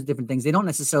podcast, they're doing different things. They don't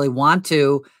necessarily want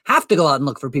to have to go out and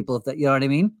look for people, you know what I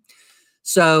mean?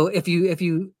 So if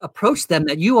you approach them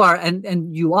that you are,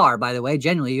 and you are, by the way,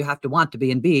 genuinely, you have to want to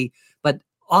be and be, but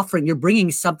you're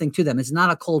bringing something to them. It's not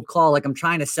a cold call. Like I'm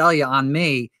trying to sell you on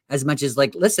me as much as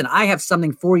like, listen, I have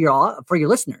something for your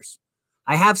listeners.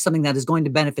 I have something that is going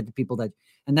to benefit the people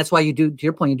and that's why you do, to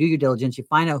your point, you do your diligence, you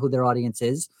find out who their audience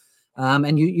is.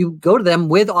 And you go to them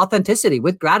with authenticity,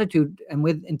 with gratitude, and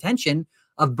with intention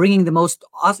of bringing the most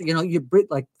awesome, you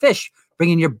like fish,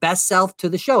 bringing your best self to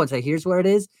the show and say, here's where it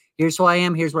is. Here's who I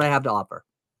am. Here's what I have to offer.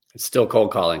 It's still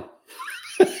cold calling.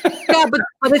 Yeah,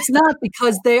 but it's not,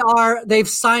 because they've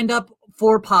signed up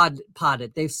for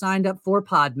Poddit. They've signed up for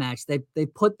Podmatch. They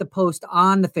put the post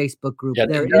on the Facebook group. Yeah,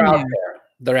 they're in out there.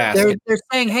 They're asking. They're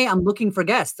saying, hey, I'm looking for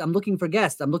guests. I'm looking for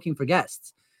guests. I'm looking for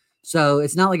guests. So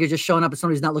it's not like you're just showing up as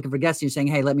somebody who's not looking for guests and you're saying,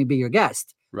 hey, let me be your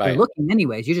guest. Right. They're looking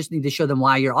anyways. You just need to show them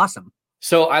why you're awesome.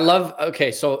 So I love,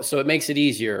 okay, so it makes it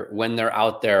easier when they're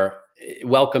out there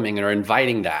welcoming or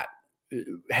inviting that.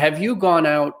 Have you gone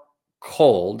out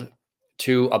cold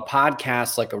to a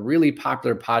podcast, like a really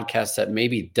popular podcast that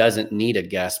maybe doesn't need a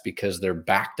guest because they're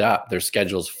backed up, their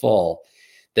schedule's full,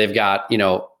 they've got,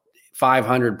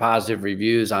 500 positive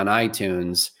reviews on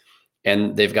iTunes,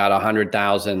 and they've got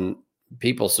 100,000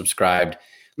 people subscribed?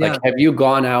 Yeah. Like, have you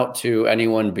gone out to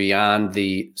anyone beyond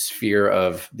the sphere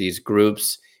of these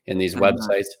groups and these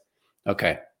websites?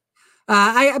 Okay.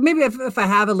 I maybe if I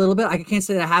have a little bit, I can't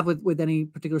say that I have with any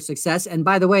particular success. And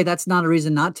by the way, that's not a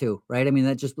reason not to, right? I mean,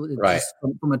 that just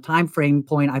from a time frame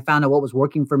point, I found out what was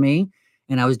working for me,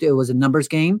 and it was a numbers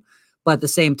game. But at the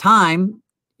same time,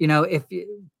 if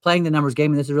playing the numbers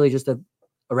game, and this is really just a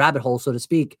rabbit hole, so to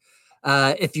speak,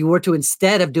 if you were to,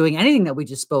 instead of doing anything that we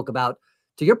just spoke about,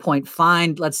 to your point,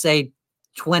 find, let's say,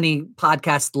 20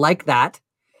 podcasts like that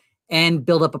and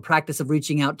build up a practice of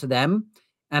reaching out to them.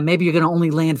 And maybe you're going to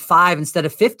only land 5 instead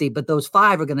of 50, but those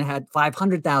 5 are going to have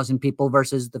 500,000 people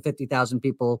versus the 50,000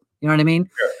 people. You know what I mean?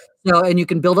 Sure. So, and you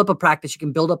can build up a practice, you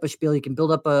can build up a spiel, you can build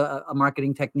up a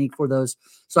marketing technique for those.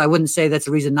 So I wouldn't say that's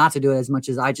a reason not to do it, as much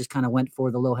as I just kind of went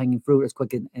for the low hanging fruit as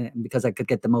quick and because I could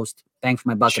get the most bang for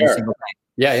my buck in a single thing.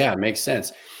 Yeah, makes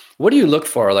sense. What do you look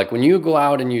for? Like when you go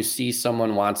out and you see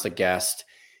someone wants a guest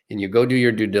and you go do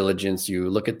your due diligence, you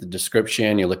look at the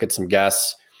description, you look at some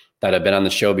guests that have been on the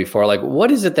show before, like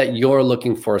what is it that you're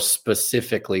looking for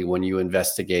specifically when you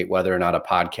investigate whether or not a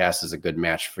podcast is a good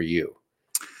match for you?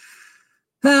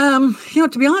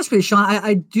 To be honest with you, Sean,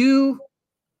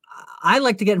 I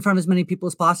like to get in front of as many people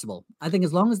as possible. I think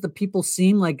as long as the people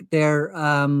seem like they're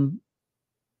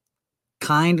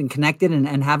kind and connected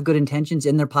and have good intentions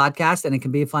in their podcast, and it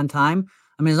can be a fun time.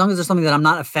 I mean, as long as there's something that I'm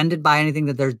not offended by anything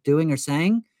that they're doing or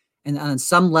saying, and on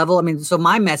some level, I mean, so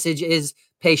my message is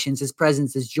patience, it's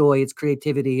presence, it's joy, it's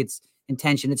creativity, it's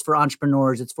intention, it's for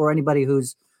entrepreneurs, it's for anybody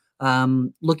who's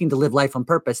looking to live life on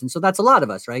purpose. And so that's a lot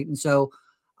of us, right? And so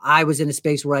I was in a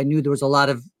space where I knew there was a lot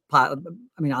of,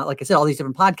 like I said, all these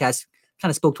different podcasts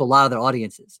kind of spoke to a lot of their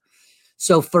audiences.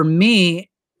 So for me,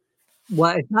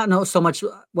 it's not so much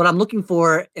what I'm looking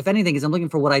for, if anything, is I'm looking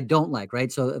for what I don't like,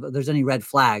 right? So if there's any red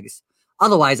flags,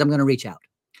 otherwise I'm going to reach out.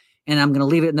 And I'm going to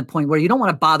leave it in the point where you don't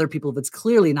want to bother people if it's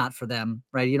clearly not for them,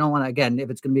 right? You don't want to, again, if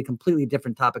it's going to be a completely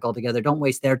different topic altogether, don't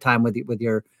waste their time with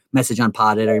your message on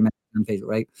Poddit or your message on Facebook,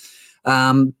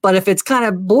 right? But if it's kind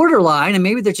of borderline and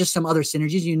maybe there's just some other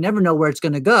synergies, you never know where it's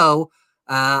going to go.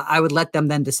 I would let them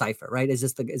then decipher, right? Is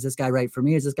this guy right for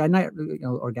me? Is this guy not,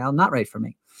 or gal not right for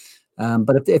me?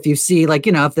 But if you see, like,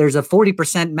 if there's a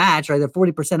 40% match, right? The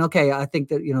 40%, okay, I think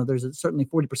that, there's certainly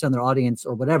 40% of their audience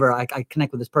or whatever. I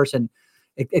connect with this person.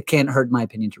 It can't hurt, in my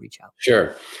opinion, to reach out.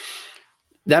 Sure.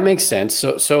 That makes sense.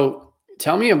 So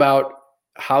tell me about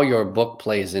how your book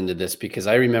plays into this, because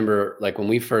I remember like when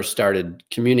we first started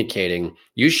communicating,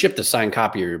 you shipped a signed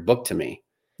copy of your book to me.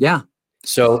 Yeah.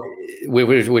 So,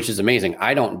 which is amazing.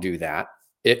 I don't do that.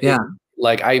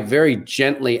 Like I very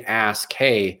gently ask,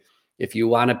 hey, if you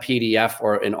want a PDF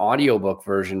or an audiobook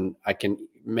version, I can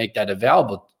make that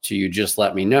available to you. Just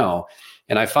let me know.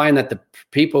 And I find that the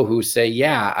people who say,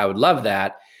 yeah, I would love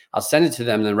that, I'll send it to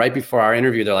them. And then right before our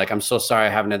interview, they're like, I'm so sorry, I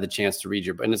haven't had the chance to read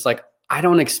your book. And it's like, I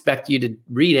don't expect you to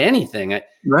read anything. Right.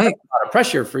 That's a lot of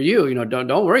pressure for you.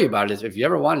 Don't worry about it. If you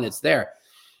ever want it, it's there.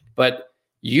 But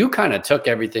you kind of took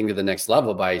everything to the next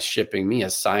level by shipping me a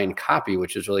signed copy,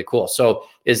 which is really cool. So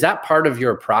is that part of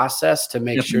your process to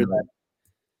make sure that?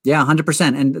 Yeah,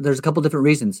 100%. And there's a couple different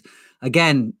reasons.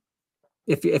 Again,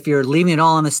 if you're leaving it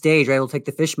all on the stage, right, we'll take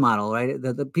the Fish model, right?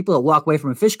 The people that walk away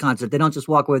from a Fish concert, they don't just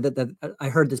walk away that I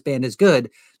heard this band is good.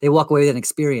 They walk away with an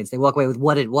experience. They walk away with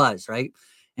what it was, right?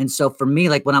 And so for me,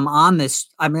 like when I'm on this,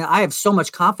 I mean, I have so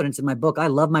much confidence in my book. I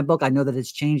love my book. I know that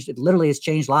it's changed. It literally has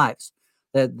changed lives.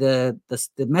 The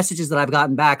messages that I've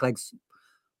gotten back, like,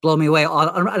 blow me away.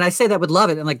 And I say that with love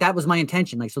it. And like, that was my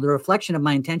intention. Like, so the reflection of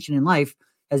my intention in life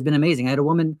has been amazing. I had a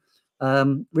woman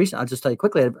recently, I'll just tell you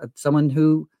quickly, someone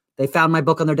who, they found my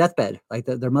book on their deathbed. Like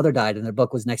their mother died and their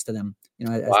book was next to them, as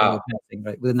they were passing,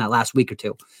 right, within that last week or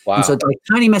two. Wow. And so like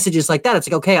tiny messages like that, it's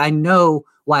like, okay, I know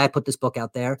why I put this book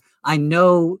out there. I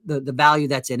know the value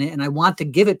that's in it, and I want to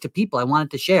give it to people. I want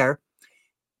it to share.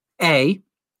 And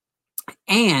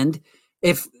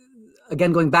if,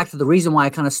 again, going back to the reason why I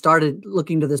kind of started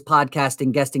looking to this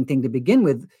podcasting guesting thing to begin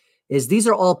with, is these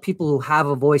are all people who have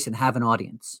a voice and have an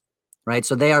audience, right?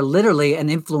 So they are literally an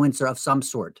influencer of some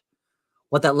sort.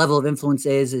 What that level of influence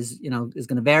is going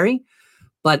to vary,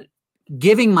 but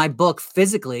giving my book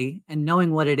physically and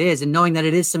knowing what it is and knowing that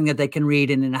it is something that they can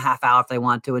read in a half hour if they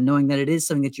want to, and knowing that it is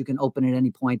something that you can open at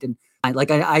any point. And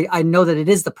I know that it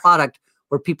is the product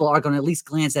where people are going to at least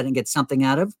glance at it and get something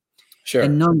out of. Sure.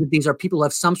 And knowing that these are people who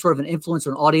have some sort of an influence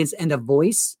or an audience and a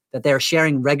voice that they're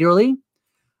sharing regularly,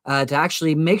 to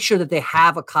actually make sure that they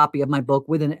have a copy of my book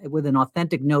with an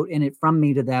authentic note in it from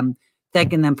me to them,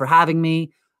 thanking them for having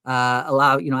me,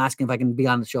 asking if I can be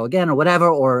on the show again or whatever,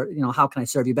 or, how can I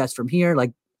serve you best from here?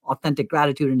 Like authentic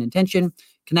gratitude and intention,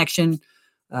 connection.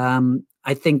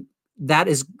 I think that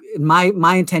is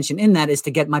my intention in that is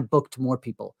to get my book to more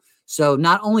people. So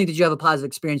not only did you have a positive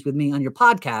experience with me on your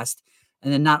podcast,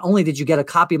 and then not only did you get a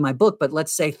copy of my book, but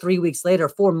let's say 3 weeks later,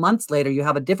 4 months later, you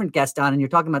have a different guest on and you're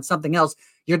talking about something else.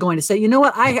 You're going to say, you know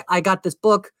what? I got this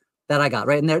book that I got,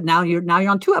 right? And now you're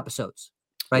on 2 episodes,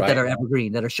 right? That are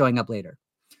evergreen, that are showing up later.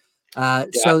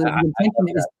 So the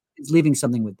intention is leaving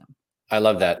something with them. I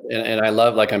love that. And I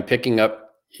love, like, I'm picking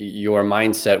up your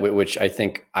mindset, which I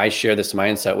think I share this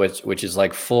mindset, which is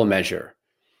like full measure.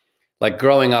 Like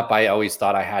growing up, I always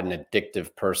thought I had an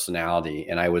addictive personality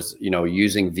and I was,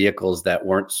 using vehicles that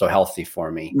weren't so healthy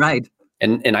for me. Right.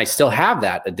 And I still have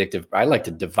that addictive. I like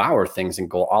to devour things and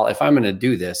go if I'm going to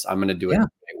do this, I'm going to do it the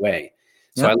right way.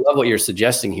 So I love what you're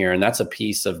suggesting here. And that's a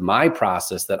piece of my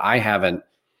process that I haven't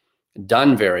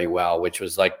done very well, which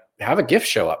was like have a gift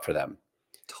show up for them.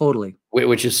 Totally.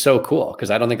 Which is so cool because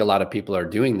I don't think a lot of people are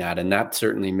doing that. And that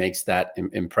certainly makes that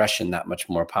impression that much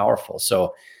more powerful.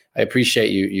 So I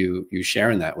appreciate you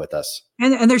sharing that with us.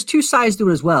 And there's 2 sides to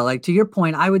it as well. Like to your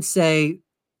point, I would say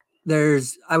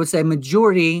a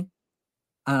majority,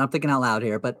 I'm thinking out loud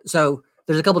here, but so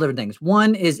there's a couple different things.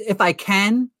 One is if I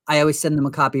can, I always send them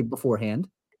a copy beforehand.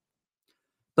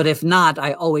 But if not,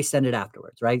 I always send it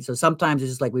afterwards, right? So sometimes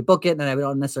it's just like we book it and I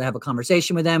don't necessarily have a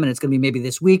conversation with them and it's going to be maybe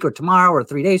this week or tomorrow or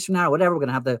 3 days from now or whatever. We're going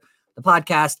to have the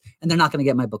podcast and they're not going to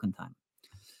get my book in time.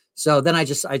 So then I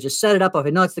just set it up. If I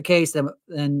know it's the case,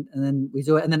 then we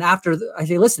do it. And then after I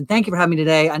say, listen, thank you for having me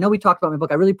today. I know we talked about my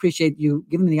book. I really appreciate you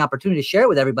giving me the opportunity to share it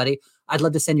with everybody. I'd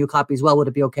love to send you a copy as well. Would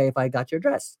it be okay if I got your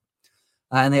address?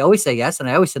 And they always say yes. And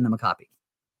I always send them a copy.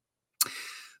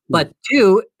 But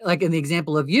 2, like in the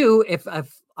example of you, if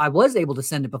I was able to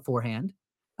send it beforehand,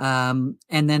 and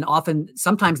then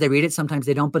sometimes they read it, sometimes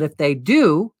they don't. But if they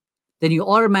do, then you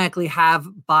automatically have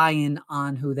buy-in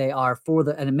on who they are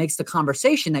and it makes the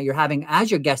conversation that you're having as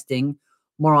you're guesting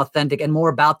more authentic and more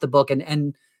about the book.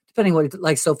 And depending what it's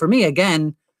like, so for me,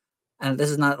 again, and this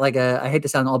is not like I hate to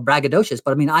sound all braggadocious, but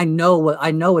I mean, I know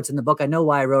what's in the book. I know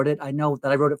why I wrote it. I know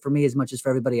that I wrote it for me as much as for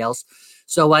everybody else.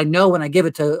 So I know when I give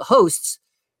it to hosts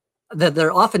that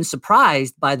they're often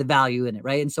surprised by the value in it.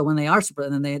 Right. And so when they are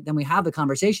surprised, and then we have the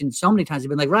conversation so many times, they've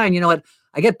been like, Ryan, you know what?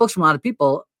 I get books from a lot of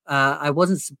people. I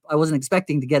wasn't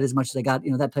expecting to get as much as I got,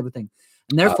 that type of thing.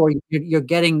 And therefore you're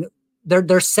getting,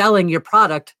 they're selling your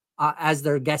product as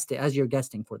you're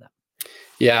guesting for them.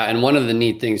 Yeah. And one of the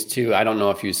neat things too, I don't know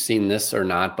if you've seen this or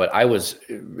not, but I was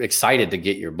excited to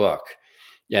get your book.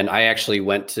 And I actually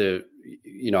went to,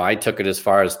 I took it as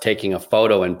far as taking a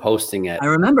photo and posting it. I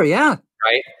remember. Yeah.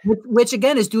 Right. Which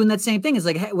again is doing that same thing. It's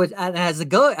like as a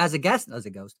guest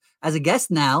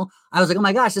now, I was like, oh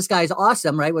my gosh, this guy is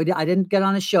awesome. Right. I didn't get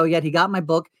on his show yet. He got my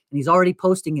book and he's already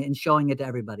posting it and showing it to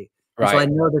everybody. Right. So I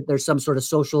know that there's some sort of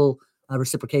social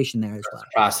reciprocation there as well.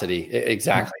 Reciprocity.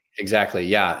 Exactly.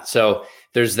 Yeah. So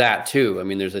there's that too. I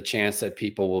mean, there's a chance that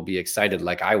people will be excited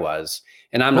like I was,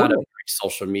 and I'm not a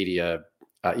social media,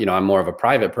 I'm more of a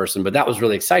private person, but that was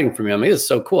really exciting for me. I mean, it's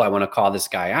so cool. I want to call this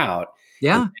guy out.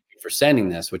 Yeah. For sending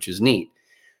this, which is neat.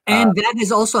 And that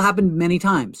has also happened many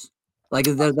times. Like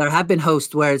there have been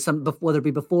hosts where whether it be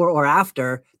before or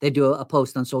after, they do a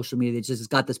post on social media. It's just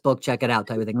got this book, check it out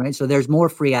type of thing, right? So there's more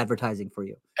free advertising for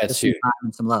you. That's huge.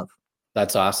 And some love.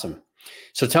 That's awesome.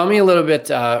 So tell me a little bit,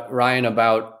 Ryan,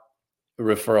 about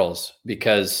referrals,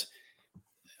 because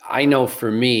I know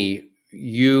for me,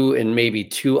 you and maybe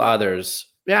 2 others,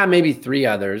 maybe 3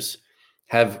 others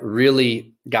have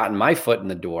really gotten my foot in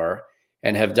the door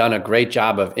and have done a great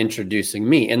job of introducing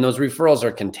me. And those referrals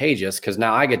are contagious because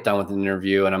now I get done with an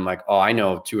interview and I'm like, oh, I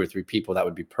know 2 or 3 people that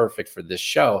would be perfect for this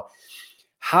show.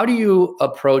 How do you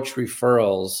approach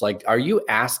referrals? Like, are you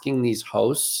asking these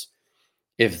hosts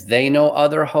if they know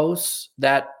other hosts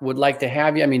that would like to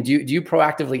have you? I mean, do you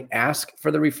proactively ask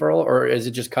for the referral, or is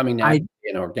it just coming naturally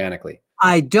and organically?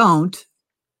 I don't.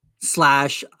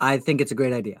 I think it's a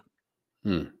great idea.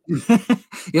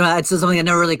 It's something that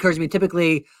never really occurs to me.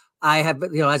 Typically, I have,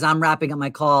 as I'm wrapping up my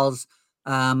calls,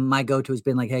 my go-to has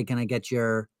been like, hey, can I get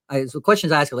so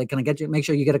questions I ask, like, can I make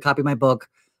sure you get a copy of my book?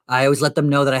 I always let them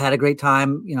know that I had a great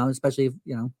time, especially if,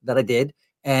 that I did,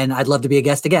 and I'd love to be a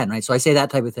guest again. Right. So I say that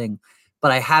type of thing,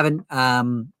 but I haven't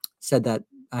said that.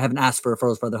 I haven't asked for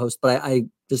referrals for other hosts, but I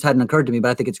just hadn't occurred to me,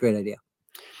 but I think it's a great idea.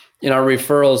 Are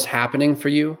referrals happening for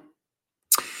you?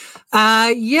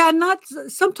 Yeah, not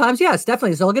sometimes. Yes,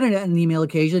 definitely. So I'll get an email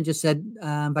occasionally. Just said,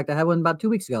 in fact, I had one about 2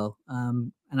 weeks ago.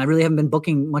 And I really haven't been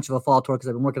booking much of a fall tour because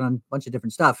I've been working on a bunch of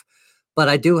different stuff. But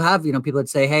I do have, people that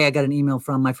say, hey, I got an email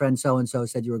from my friend so-and-so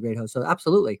said you were a great host. So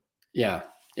absolutely. Yeah.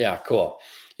 Yeah. Cool.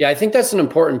 Yeah. I think that's an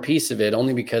important piece of it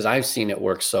only because I've seen it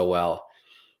work so well.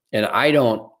 And I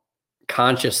don't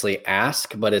consciously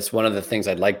ask, but it's one of the things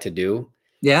I'd like to do.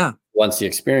 Yeah. Once the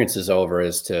experience is over,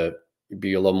 is to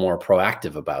be a little more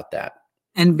proactive about that.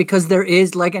 And because there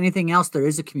is, like anything else, there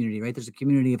is a community, right? There's a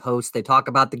community of hosts. They talk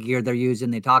about the gear they're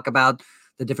using. They talk about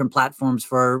the different platforms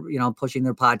for, pushing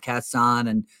their podcasts on,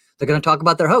 and they're going to talk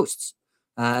about their hosts,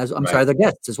 their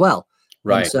guests as well.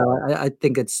 Right. And so I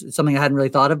think it's something I hadn't really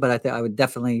thought of, but I would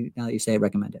definitely, now that you say it,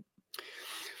 recommend it.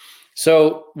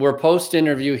 So we're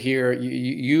post-interview here.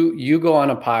 You go on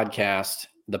a podcast.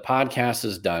 The podcast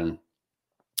is done.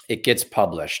 It gets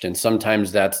published. And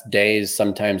sometimes that's days,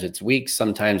 sometimes it's weeks,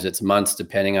 sometimes it's months,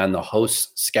 depending on the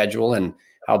host's schedule and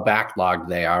how backlogged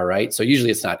they are, right? So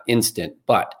usually it's not instant,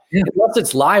 but unless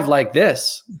it's live like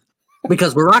this.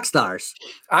 Because we're rock stars.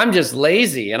 I'm just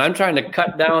lazy and I'm trying to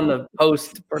cut down the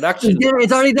post-production.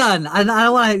 It's already done. I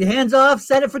don't want to, hands off,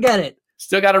 set it, forget it.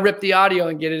 Still got to rip the audio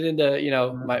and get it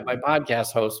into, my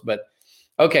podcast host. But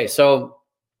okay, so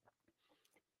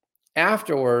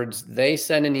afterwards, they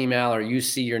send an email or you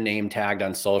see your name tagged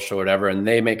on social or whatever, and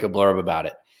they make a blurb about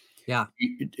it. Yeah.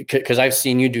 Because I've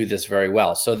seen you do this very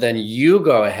well. So then you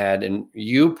go ahead and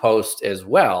you post as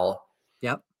well.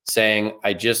 Yep. Saying,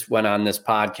 I just went on this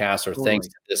podcast, or thanks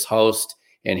to this host,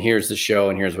 and here's the show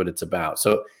and here's what it's about.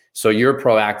 So you're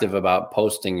proactive about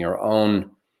posting your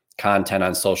own content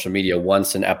on social media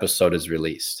once an episode is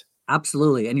released.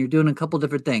 Absolutely. And you're doing a couple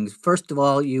different things. First of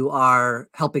all, you are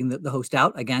helping the host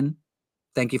out. Again,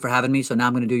 thank you for having me. So now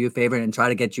I'm going to do you a favor and try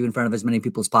to get you in front of as many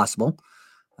people as possible,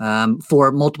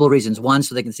 for multiple reasons. One,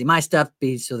 so they can see my stuff.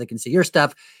 B, so they can see your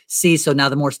stuff. C, so now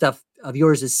the more stuff of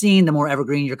yours is seen, the more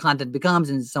evergreen your content becomes,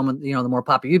 and someone, the more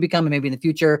popular you become. And maybe in the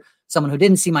future, someone who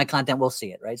didn't see my content will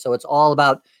see it, right? So it's all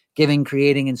about giving,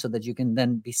 creating, and so that you can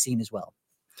then be seen as well.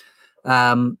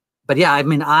 But yeah, I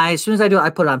mean, as soon as I do it, I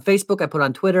put it on Facebook, I put it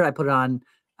on Twitter, I put it on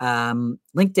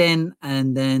LinkedIn,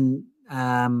 and then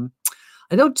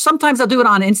I know sometimes I'll do it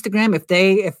on Instagram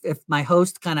if my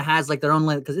host kind of has like their own,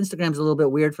 because Instagram's a little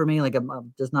bit weird for me. Like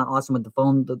I'm just not awesome with the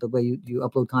phone, the way you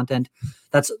upload content.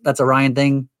 That's a Ryan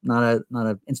thing, not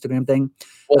a Instagram thing.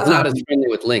 Well, it's not as friendly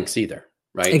with links either,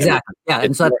 right? Exactly. I mean,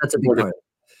 and so that's a big part.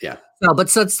 Yeah. No,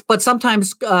 but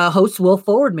sometimes hosts will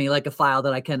forward me like a file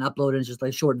that I can upload, and it's just like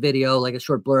a short video, like a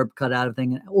short blurb cut out of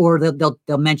thing, or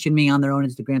they'll mention me on their own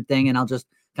Instagram thing, and I'll just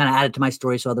kind of add it to my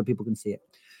story so other people can see it.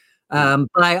 But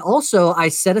I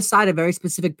set aside a very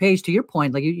specific page, to your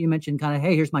point, like you mentioned kind of,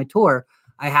 hey, here's my tour.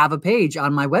 I have a page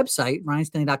on my website,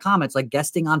 ryanstanley.com. It's like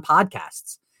guesting on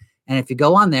podcasts. And if you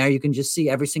go on there, you can just see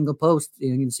every single post.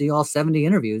 You can see all 70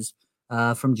 interviews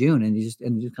from June, and you just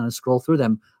kind of scroll through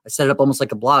them. I set it up almost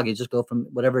like a blog. You just go from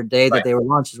whatever day that they were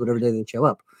launched is whatever day they show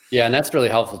up. Yeah. And that's really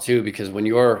helpful too, because when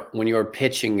you're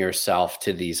pitching yourself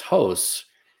to these hosts,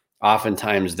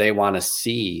 oftentimes they want to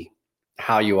see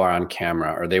how you are on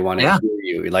camera, or they want to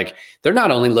hear you. Like, they're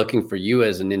not only looking for you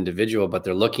as an individual, but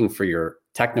they're looking for your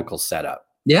technical setup.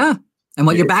 Yeah. And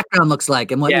what your background looks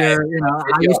like, and what your,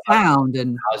 how you sound,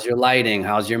 and how's your lighting,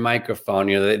 how's your microphone.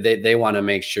 They want to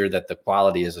make sure that the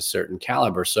quality is a certain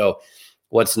caliber. So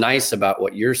what's nice about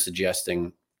what you're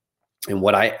suggesting, and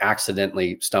what I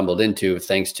accidentally stumbled into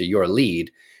thanks to your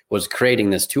lead, was creating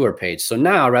this tour page. So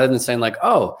now, rather than saying like,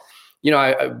 oh,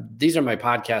 these are my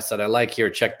podcasts that I like, here,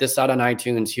 check this out on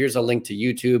iTunes. Here's a link to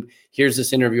YouTube. Here's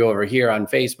this interview over here on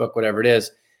Facebook, whatever it is.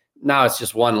 Now it's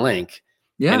just one link.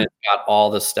 Yeah. And it's got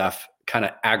all the stuff kind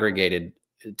of aggregated,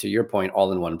 to your point,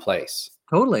 all in one place.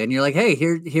 Totally. And you're like, hey,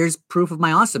 here's proof of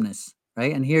my awesomeness,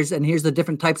 right? And here's the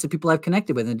different types of people I've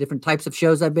connected with, and different types of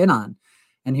shows I've been on.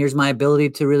 And here's my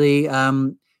ability to really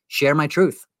share my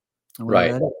truth.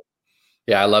 Right.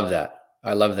 Yeah, I love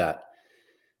that.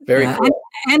 Very cool.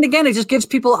 And again, it just gives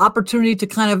people opportunity to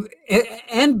kind of,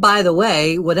 and by the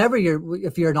way,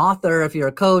 if you're an author, if you're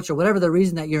a coach, or whatever the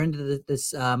reason that you're into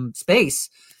this space,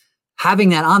 having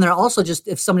that on there also, just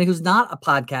if somebody who's not a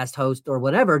podcast host or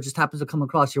whatever just happens to come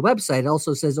across your website, it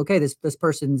also says, okay, this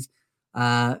person's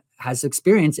has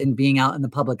experience in being out in the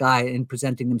public eye and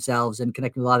presenting themselves and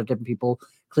connecting with a lot of different people.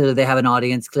 Clearly they have an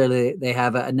audience. Clearly they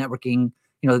have a networking,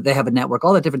 they have a network,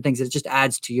 all the different things. It just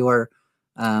adds to your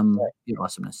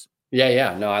awesomeness.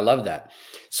 Yeah. No, I love that.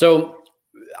 So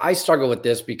I struggle with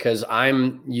this because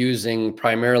I'm using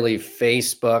primarily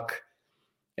Facebook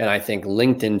and I think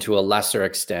LinkedIn to a lesser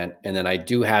extent. And then I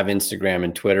do have Instagram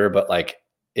and Twitter, but like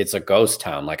it's a ghost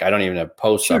town. Like I don't even have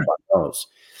posts up on those.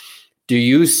 Do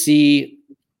you see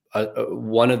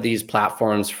one of these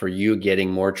platforms for you getting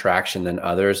more traction than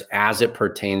others as it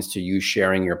pertains to you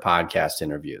sharing your podcast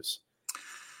interviews?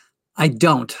 I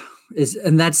don't.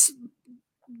 And that's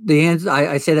the answer.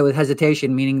 I say that with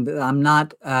hesitation, meaning that I'm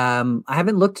not, I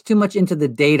haven't looked too much into the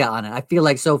data on it. I feel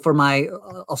like, so for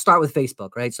I'll start with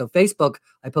Facebook, right? So Facebook,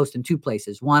 I post in two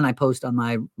places. One, I post on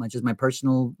my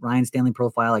personal Ryan Stanley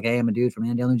profile, like, hey, I'm a dude from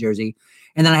Annandale, New Jersey.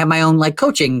 And then I have my own like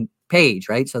coaching page,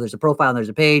 right? So there's a profile and there's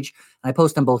a page, and I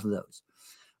post on both of those.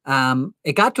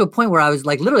 It got to a point where I was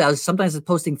like, literally, I was sometimes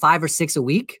posting 5 or 6 a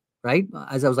week, right?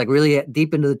 As I was like really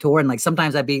deep into the tour. And like,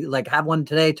 sometimes I'd be like, have one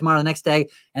today, tomorrow, the next day.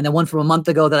 And then one from a month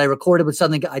ago that I recorded would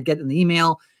suddenly, I'd get in the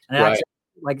email. And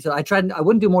so I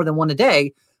wouldn't do more than one a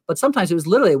day, but sometimes it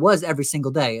was every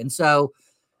single day. And so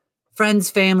friends,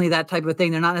 family, that type of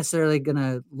thing, they're not necessarily going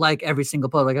to like every single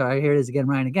post. Like, all right, here it is again,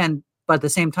 Ryan again. But at the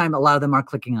same time, a lot of them are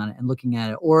clicking on it and looking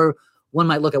at it, or one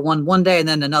might look at one day and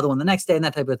then another one the next day and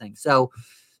that type of thing. So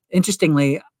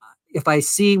interestingly, if I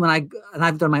see and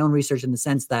I've done my own research in the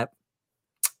sense that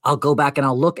I'll go back and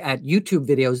I'll look at YouTube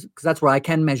videos, because that's where I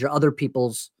can measure other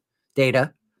people's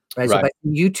data, right? So if I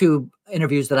see YouTube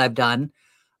interviews that I've done,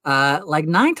 like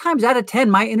 9 times out of 10,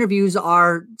 my interviews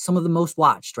are some of the most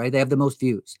watched, right? They have the most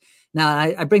views. Now,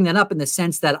 I bring that up in the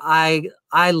sense that I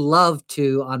love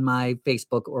to, on my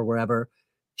Facebook or wherever,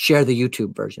 share the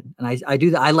YouTube version. And I do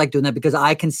that. I like doing that because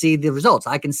I can see the results.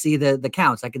 I can see the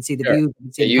counts. I can see the views.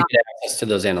 You get access to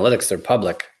those analytics. They're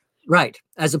public. Right.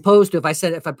 As opposed to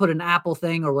if I put an Apple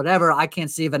thing or whatever, I can't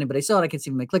see if anybody saw it. I can't see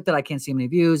if anybody clicked it. I can't see how many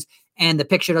views, and the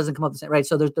picture doesn't come up the same. Right.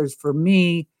 So there's for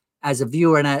me as a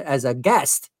viewer and as a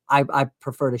guest, I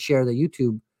prefer to share the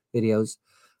YouTube videos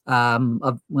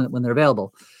of when they're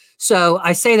available. So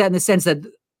I say that in the sense that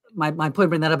my point of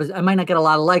bringing that up is I might not get a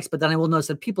lot of likes, but then I will notice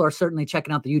that people are certainly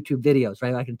checking out the YouTube videos,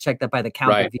 right? I can check that by the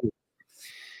count of views.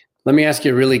 Let me ask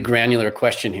you a really granular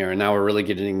question here. And now we're really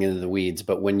getting into the weeds,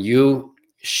 but when you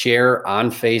share on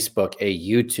Facebook a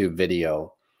YouTube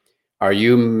video, are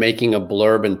you making a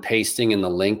blurb and pasting in the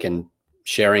link and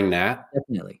sharing that?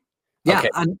 Definitely. Yeah. Okay.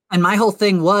 And my whole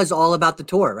thing was all about the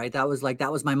tour, right? That was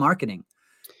my marketing,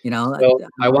 So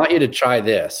I want you to try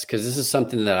this, because this is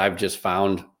something that I've just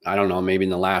found, I don't know, maybe in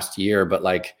the last year, but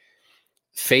like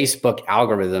Facebook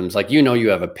algorithms, like, you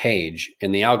have a page,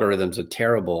 and the algorithms are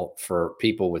terrible for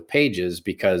people with pages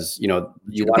because, you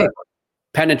want to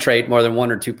penetrate more than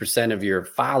 1 or 2% of your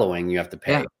following, you have to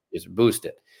pay, just boost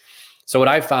it. So what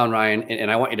I found, Ryan,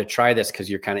 and I want you to try this because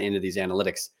you're kind of into these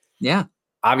analytics. Yeah.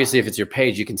 Obviously, if it's your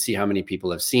page, you can see how many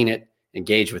people have seen it,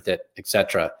 engage with it,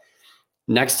 etc.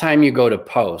 Next time you go to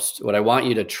post, what I want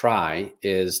you to try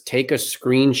is take a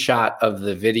screenshot of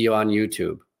the video on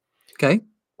YouTube. Okay.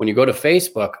 When you go to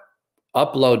Facebook,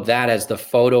 upload that as the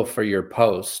photo for your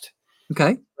post.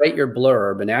 Okay. Write your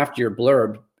blurb, and after your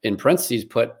blurb, in parentheses,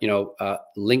 put,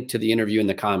 link to the interview in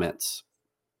the comments.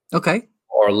 Okay.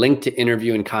 Or link to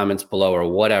interview in comments below, or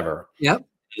whatever. Yep.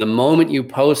 The moment you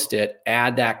post it,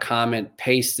 add that comment,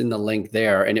 paste in the link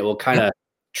there, and it will kind of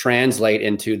translate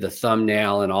into the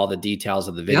thumbnail and all the details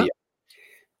of the video. Yep.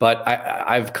 But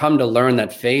I've come to learn that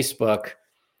Facebook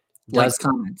likes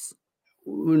comments.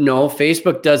 No,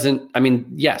 Facebook doesn't. I mean,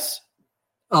 yes.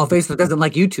 Oh, Facebook doesn't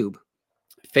like YouTube.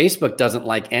 Facebook doesn't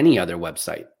like any other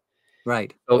website.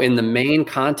 Right. So in the main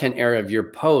content area of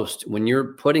your post, when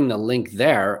you're putting the link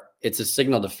there, it's a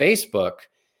signal to Facebook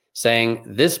saying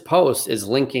this post is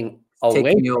linking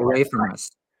away from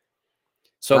us.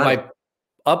 So by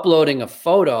uploading a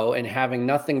photo and having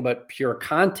nothing but pure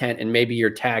content and maybe your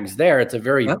tags there, it's a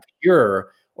very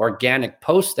pure organic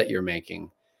post that you're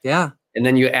making. Yeah. And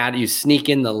then you sneak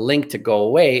in the link to go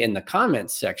away in the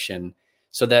comments section,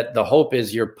 so that the hope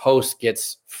is your post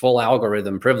gets full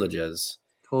algorithm privileges.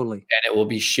 Totally. And it will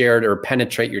be shared or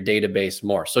penetrate your database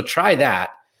more. So try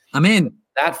that. I'm in.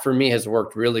 That for me has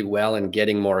worked really well in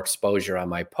getting more exposure on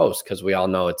my post, because we all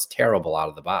know it's terrible out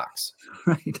of the box.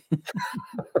 Right.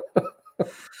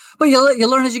 Well, you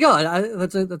learn as you go.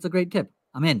 That's a great tip.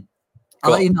 I'm in.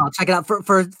 I'll let you know. I'll check it out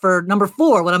for number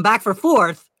 4 when I'm back for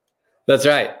 4th. That's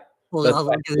right.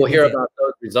 We'll hear about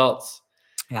those results.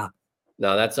 Yeah.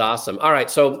 No, that's awesome. All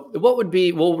right. So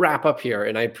we'll wrap up here,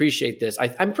 and I appreciate this.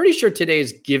 I'm pretty sure today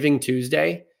is Giving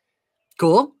Tuesday.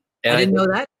 Cool. And I didn't know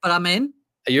that, but I'm in.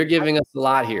 You're giving us a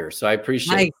lot here, so I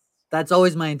appreciate Nice. it. That's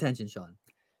always my intention, Sean.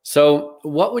 So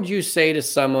what would you say to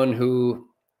someone who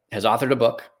has authored a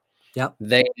book? Yep.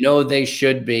 They know they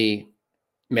should be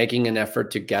making an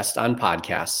effort to guest on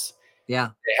podcasts. Yeah.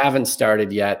 They haven't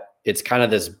started yet. It's kind of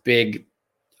this big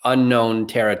unknown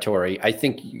territory. I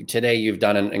think today you've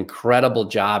done an incredible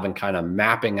job in kind of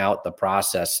mapping out the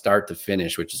process start to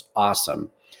finish, which is awesome.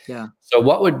 Yeah. So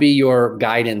what would be your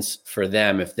guidance for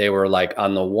them if they were like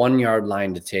on the 1 yard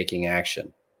line to taking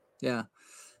action? Yeah.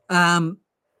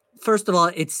 First of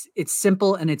all, it's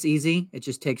simple and it's easy. It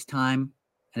just takes time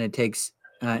and it takes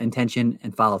intention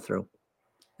and follow through.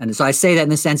 And so I say that in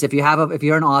the sense, if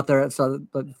you're an author, so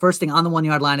but first thing on the 1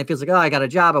 yard line, it feels like, oh, I got a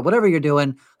job, but whatever you're doing,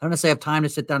 I don't necessarily have time to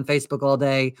sit down Facebook all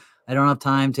day. I don't have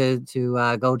time to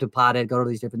go to Podded, go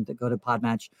to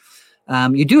Podmatch.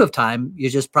 You do have time. You're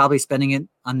just probably spending it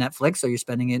on Netflix, or you're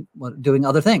spending it doing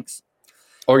other things.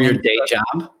 Or your day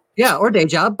job. Yeah, or day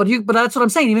job. But that's what I'm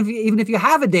saying. Even if you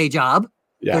have a day job,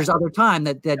 Yeah. there's other time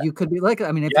that you could be like.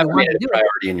 I mean, if You you haven't want made to it do a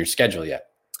priority in your schedule yet.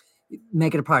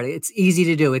 make it a priority. It's easy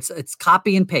to do. It's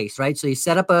copy and paste, right? So you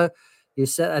set,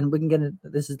 and we can get into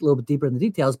this is a little bit deeper in the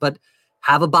details, but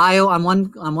have a bio on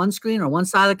one screen or one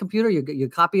side of the computer. You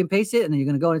copy and paste it, and then you're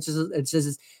going to go and it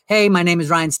says, hey, my name is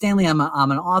Ryan Stanley. I'm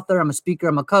an author. I'm a speaker.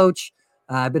 I'm a coach.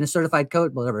 I've been a certified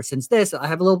coach, whatever. Since this, I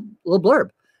have a little blurb.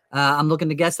 I'm looking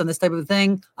to guest on this type of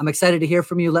thing. I'm excited to hear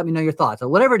from you. Let me know your thoughts. Or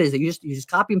whatever it is that you just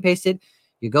copy and paste it.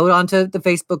 You go onto the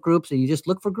Facebook groups and you just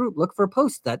look for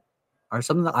posts that are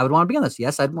something that I would want to be on this.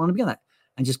 Yes, I'd want to be on that,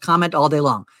 and just comment all day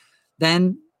long.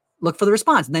 Then look for the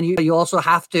response. And then you also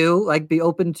have to like be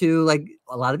open to like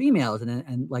a lot of emails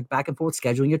and like back and forth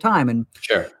scheduling your time. And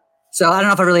Sure. So I don't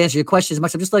know if I really answered your question as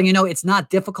much. I'm just letting you know it's not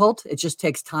difficult. It just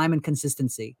takes time and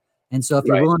consistency. And so if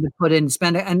you're willing to put in,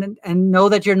 spend it, and know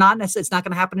that you're not necessarily, it's not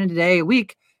going to happen in a day, a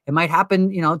week. It might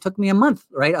happen, it took me a month,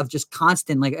 right? Of just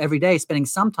constant, like every day, spending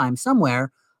some time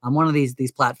somewhere on one of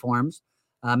these platforms,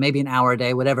 maybe an hour a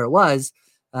day, whatever it was,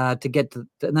 to get to,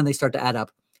 and then they start to add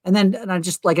up. And then,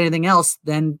 just like anything else,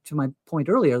 then to my point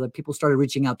earlier, that people started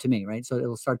reaching out to me, right? So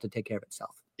it'll start to take care of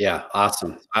itself. Yeah.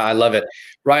 Awesome. I love it.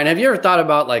 Ryan, have you ever thought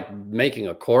about like making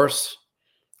a course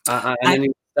on any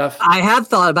stuff? I have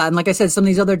thought about it. And like I said, some of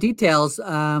these other details.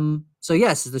 So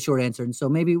yes, is the short answer. And so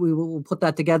maybe we'll put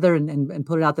that together and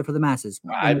put it out there for the masses.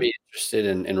 I'd be interested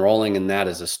in enrolling in that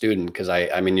as a student, because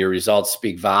I mean, your results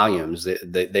speak volumes.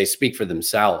 They speak for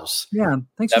themselves. Yeah.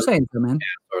 Thanks for saying so, man.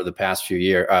 Over the past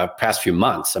few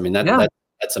months. I mean,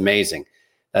 that's amazing.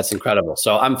 That's incredible.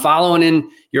 So I'm following in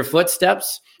your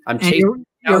footsteps. I'm chasing.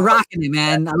 You're rocking it,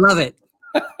 man. I love it.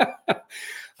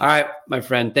 All right, my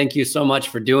friend. Thank you so much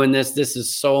for doing this. This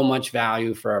is so much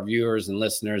value for our viewers and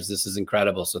listeners. This is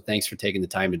incredible. So thanks for taking the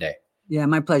time today. Yeah,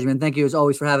 my pleasure, man. Thank you as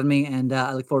always for having me. And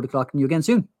I look forward to talking to you again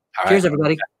soon. All Cheers, right.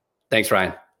 everybody. Thanks,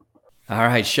 Ryan. All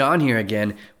right, Sean here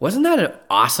again. Wasn't that an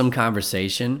awesome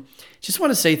conversation? Just want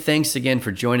to say thanks again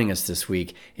for joining us this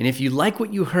week. And if you like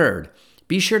what you heard,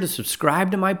 be sure to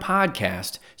subscribe to my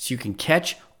podcast so you can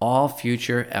catch all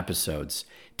future episodes.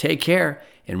 Take care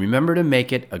and remember to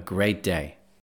make it a great day.